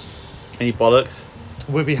share with us, any bollocks,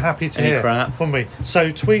 we'll be happy to any hear. Crap, won't we? So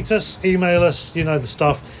tweet us, email us, you know the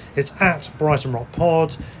stuff. It's at Brighton Rock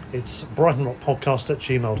Pod. It's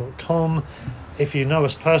brightonrockpodcast@gmail.com. If you know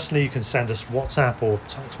us personally, you can send us WhatsApp or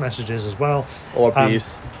text messages as well, or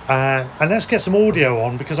abuse. And let's get some audio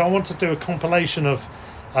on, because I want to do a compilation of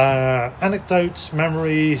anecdotes,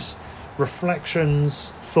 memories, reflections,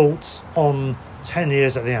 thoughts on 10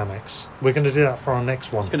 years at the Amex. We're going to do that for our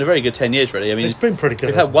next one. It's been a very good 10 years, really. I mean, it's been pretty good.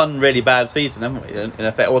 We've had one really bad season, haven't we? In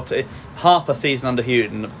effect, or half a season under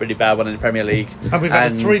Houghton, a really bad one in the Premier League. And we've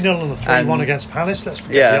had a 3-0 and a 3-1 against Palace. Let's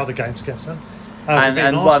forget the other games against them.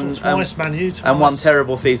 And one twice, Man U twice. And one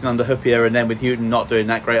terrible season under Huppier, and then with Houghton not doing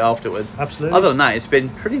that great afterwards. Absolutely. Other than that, it's been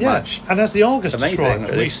pretty much. And as the Argus described,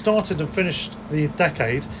 really. we started and finished the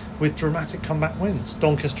decade with dramatic comeback wins: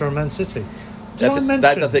 Doncaster and Man City.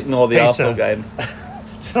 That does ignore the Arsenal game.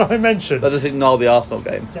 Did I mention? That does ignore the Arsenal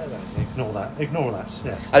game. Yeah, ignore that.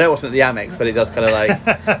 Yes. I know it wasn't the Amex, but it does kind of like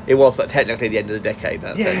it was technically the end of the decade.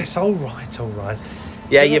 Yes. All right.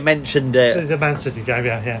 Yeah, you mentioned it. The Man City game,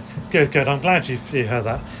 yeah. Good. I'm glad you heard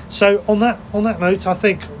that. So on that note, I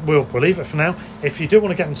think we'll leave it for now. If you do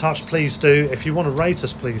want to get in touch, please do. If you want to rate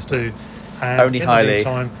us, please do. And only highly. In the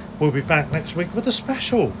meantime, we'll be back next week with a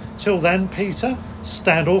special. Till then, Peter,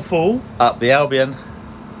 stand or fall. Up the Albion.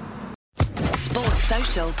 Sports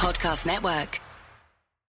Social Podcast Network.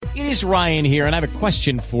 It is Ryan here, and I have a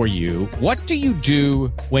question for you. What do you do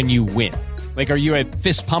when you win? Like, are you a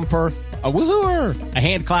fist pumper, a woohooer, a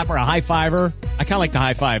hand clapper, a high fiver? I kind of like the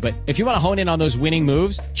high five, but if you want to hone in on those winning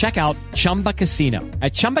moves, check out Chumba Casino.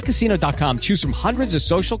 At ChumbaCasino.com, choose from hundreds of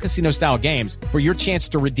social casino-style games for your chance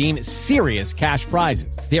to redeem serious cash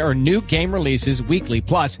prizes. There are new game releases weekly,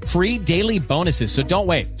 plus free daily bonuses, so don't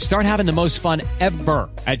wait. Start having the most fun ever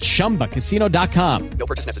at ChumbaCasino.com. No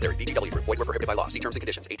purchase necessary. VGW Group. Void where prohibited by law. See terms and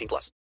conditions. 18+.